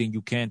to do everything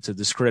you can to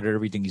discredit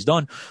everything he's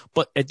done.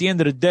 But at the end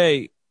of the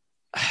day,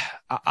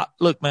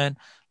 look, man,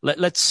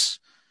 let's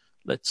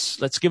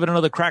give it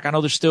another crack. I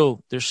know there's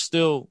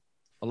still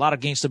a lot of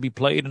games to be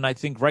played, and I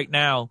think right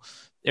now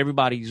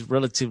everybody's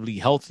relatively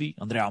healthy.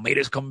 Andre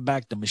Almeida's coming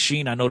back. The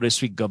machine. I know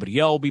this week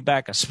Gabriel will be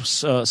back.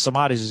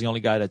 Samaris is the only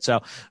guy that's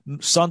out.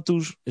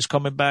 Santos is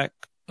coming back.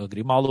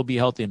 Grimaldo will be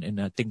healthy,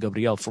 and I think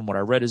Gabriel, from what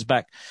I read, is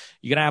back.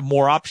 You're gonna have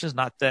more options.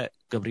 Not that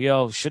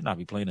Gabriel should not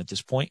be playing at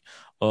this point.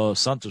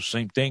 Santos,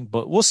 same thing.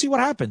 But we'll see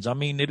what happens. I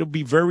mean, it'll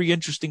be very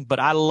interesting.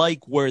 But I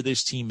like where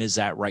this team is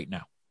at right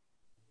now,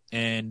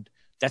 and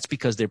that's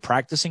because they're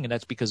practicing, and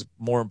that's because,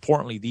 more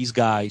importantly, these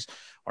guys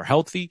are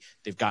healthy.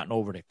 They've gotten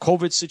over the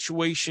COVID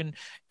situation,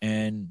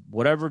 and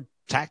whatever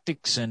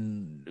tactics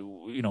and,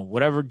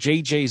 whatever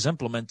JJ is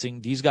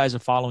implementing, these guys are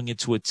following it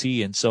to a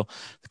T. And so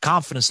the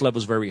confidence level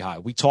is very high.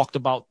 We talked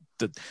about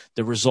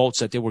the results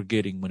that they were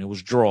getting when it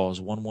was draws,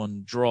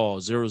 1-1 draw,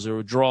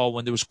 0-0 draw,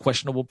 when there was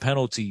questionable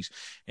penalties.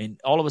 And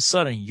all of a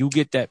sudden you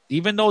get that,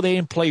 even though they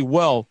didn't play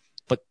well,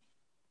 but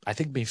I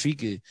think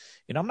Benfica,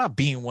 I'm not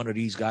being one of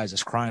these guys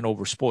that's crying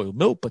over spoiled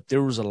milk, but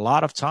there was a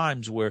lot of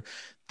times where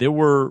there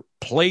were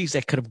plays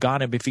that could have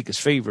gone in Benfica's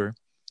favor.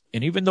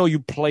 And even though you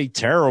play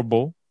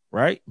terrible,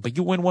 right, but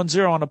you win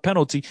 1-0 on a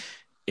penalty,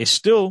 it's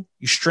still,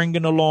 you're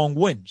stringing along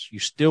wins. You're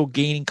still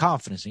gaining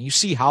confidence. And you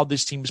see how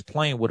this team is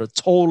playing with a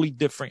totally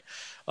different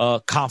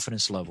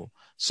confidence level.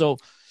 So,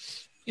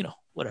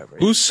 whatever.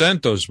 Who's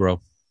Santos,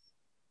 bro?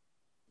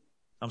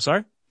 I'm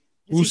sorry?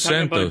 Who's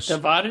Santos?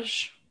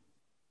 Tavares?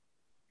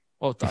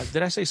 Oh,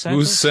 did I say Santos?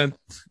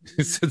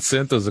 You said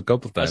Santos a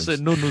couple times. I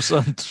said Nuno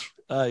Santos.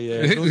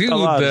 Yeah. Who the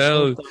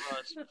hell?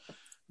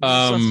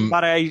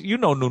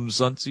 Nuno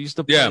Santos. He used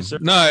to play. Yeah,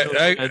 no,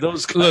 I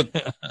look,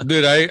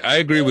 dude, I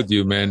agree with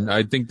you, man.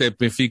 I think that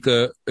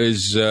Benfica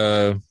is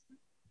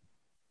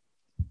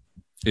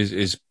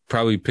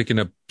probably picking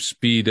up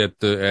speed at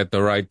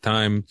the right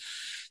time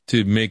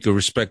to make a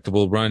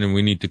respectable run, and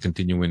we need to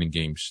continue winning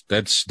games.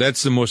 That's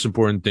the most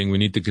important thing. We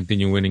need to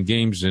continue winning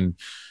games, and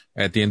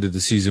at the end of the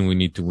season, we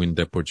need to win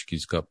that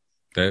Portuguese Cup.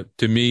 That,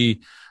 to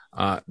me,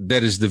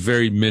 that is the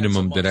very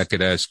minimum that I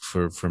could ask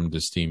from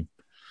this team.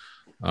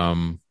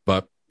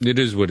 But it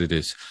is what it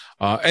is.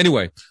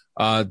 Anyway,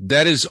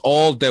 that is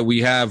all that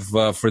we have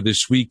for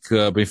this week.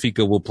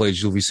 Benfica will play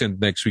Gil Vicente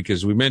next week,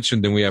 as we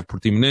mentioned. Then we have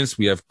Portimonense,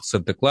 we have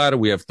Santa Clara,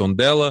 we have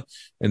Tondela,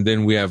 and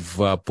then we have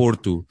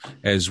Porto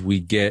as we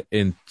get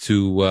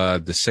into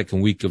the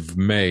second week of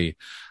May.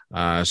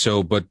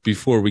 But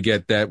before we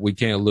get that, we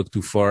can't look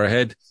too far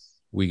ahead.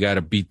 We got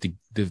to beat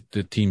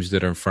the teams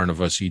that are in front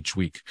of us each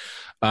week.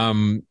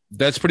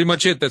 That's pretty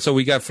much it. That's all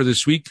we got for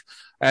this week.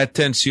 At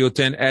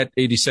 10CO10, at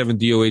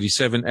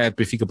 87DO87, at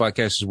Benfica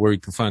Podcast is where you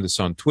can find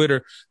us on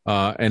Twitter,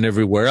 and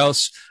everywhere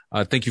else.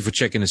 Thank you for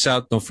checking us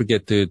out. Don't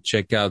forget to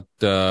check out,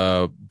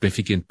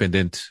 Benfica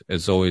Independent,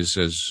 as always,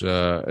 as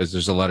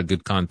there's a lot of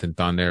good content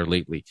on there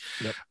lately.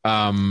 Yep.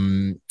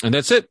 And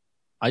that's it.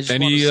 I just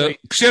want to say,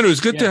 Cristiano,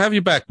 it's good to have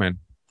you back, man.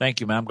 Thank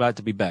you, man. I'm glad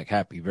to be back.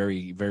 Happy,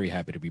 very, very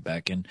happy to be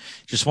back. And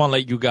just want to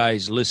let you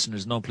guys,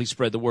 listeners, know, please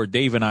spread the word.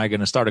 Dave and I are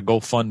going to start a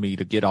GoFundMe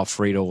to get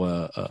Alfredo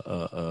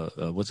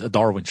what's a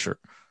Darwin shirt,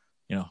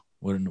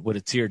 with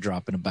a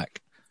teardrop in the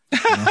back.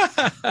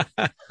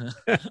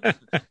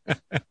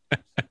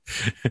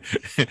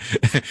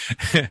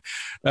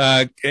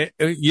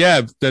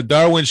 Yeah, the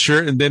Darwin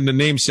shirt, and then the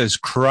name says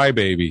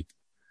Crybaby.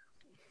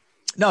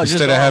 No,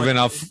 instead of having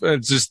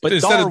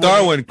instead of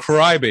Darwin,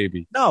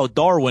 crybaby. No,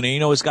 Darwin,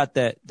 and it's got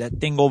that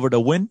thing over the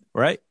win,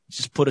 right?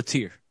 Just put a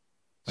tear.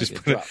 Just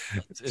put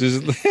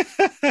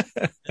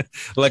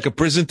like a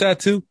prison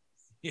tattoo.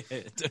 Yeah,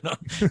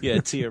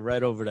 a tear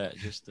right over that.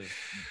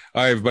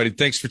 All right, everybody.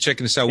 Thanks for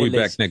checking us out. We'll be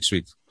back next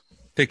week.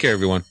 Take care,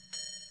 everyone.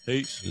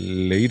 Peace.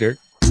 Later.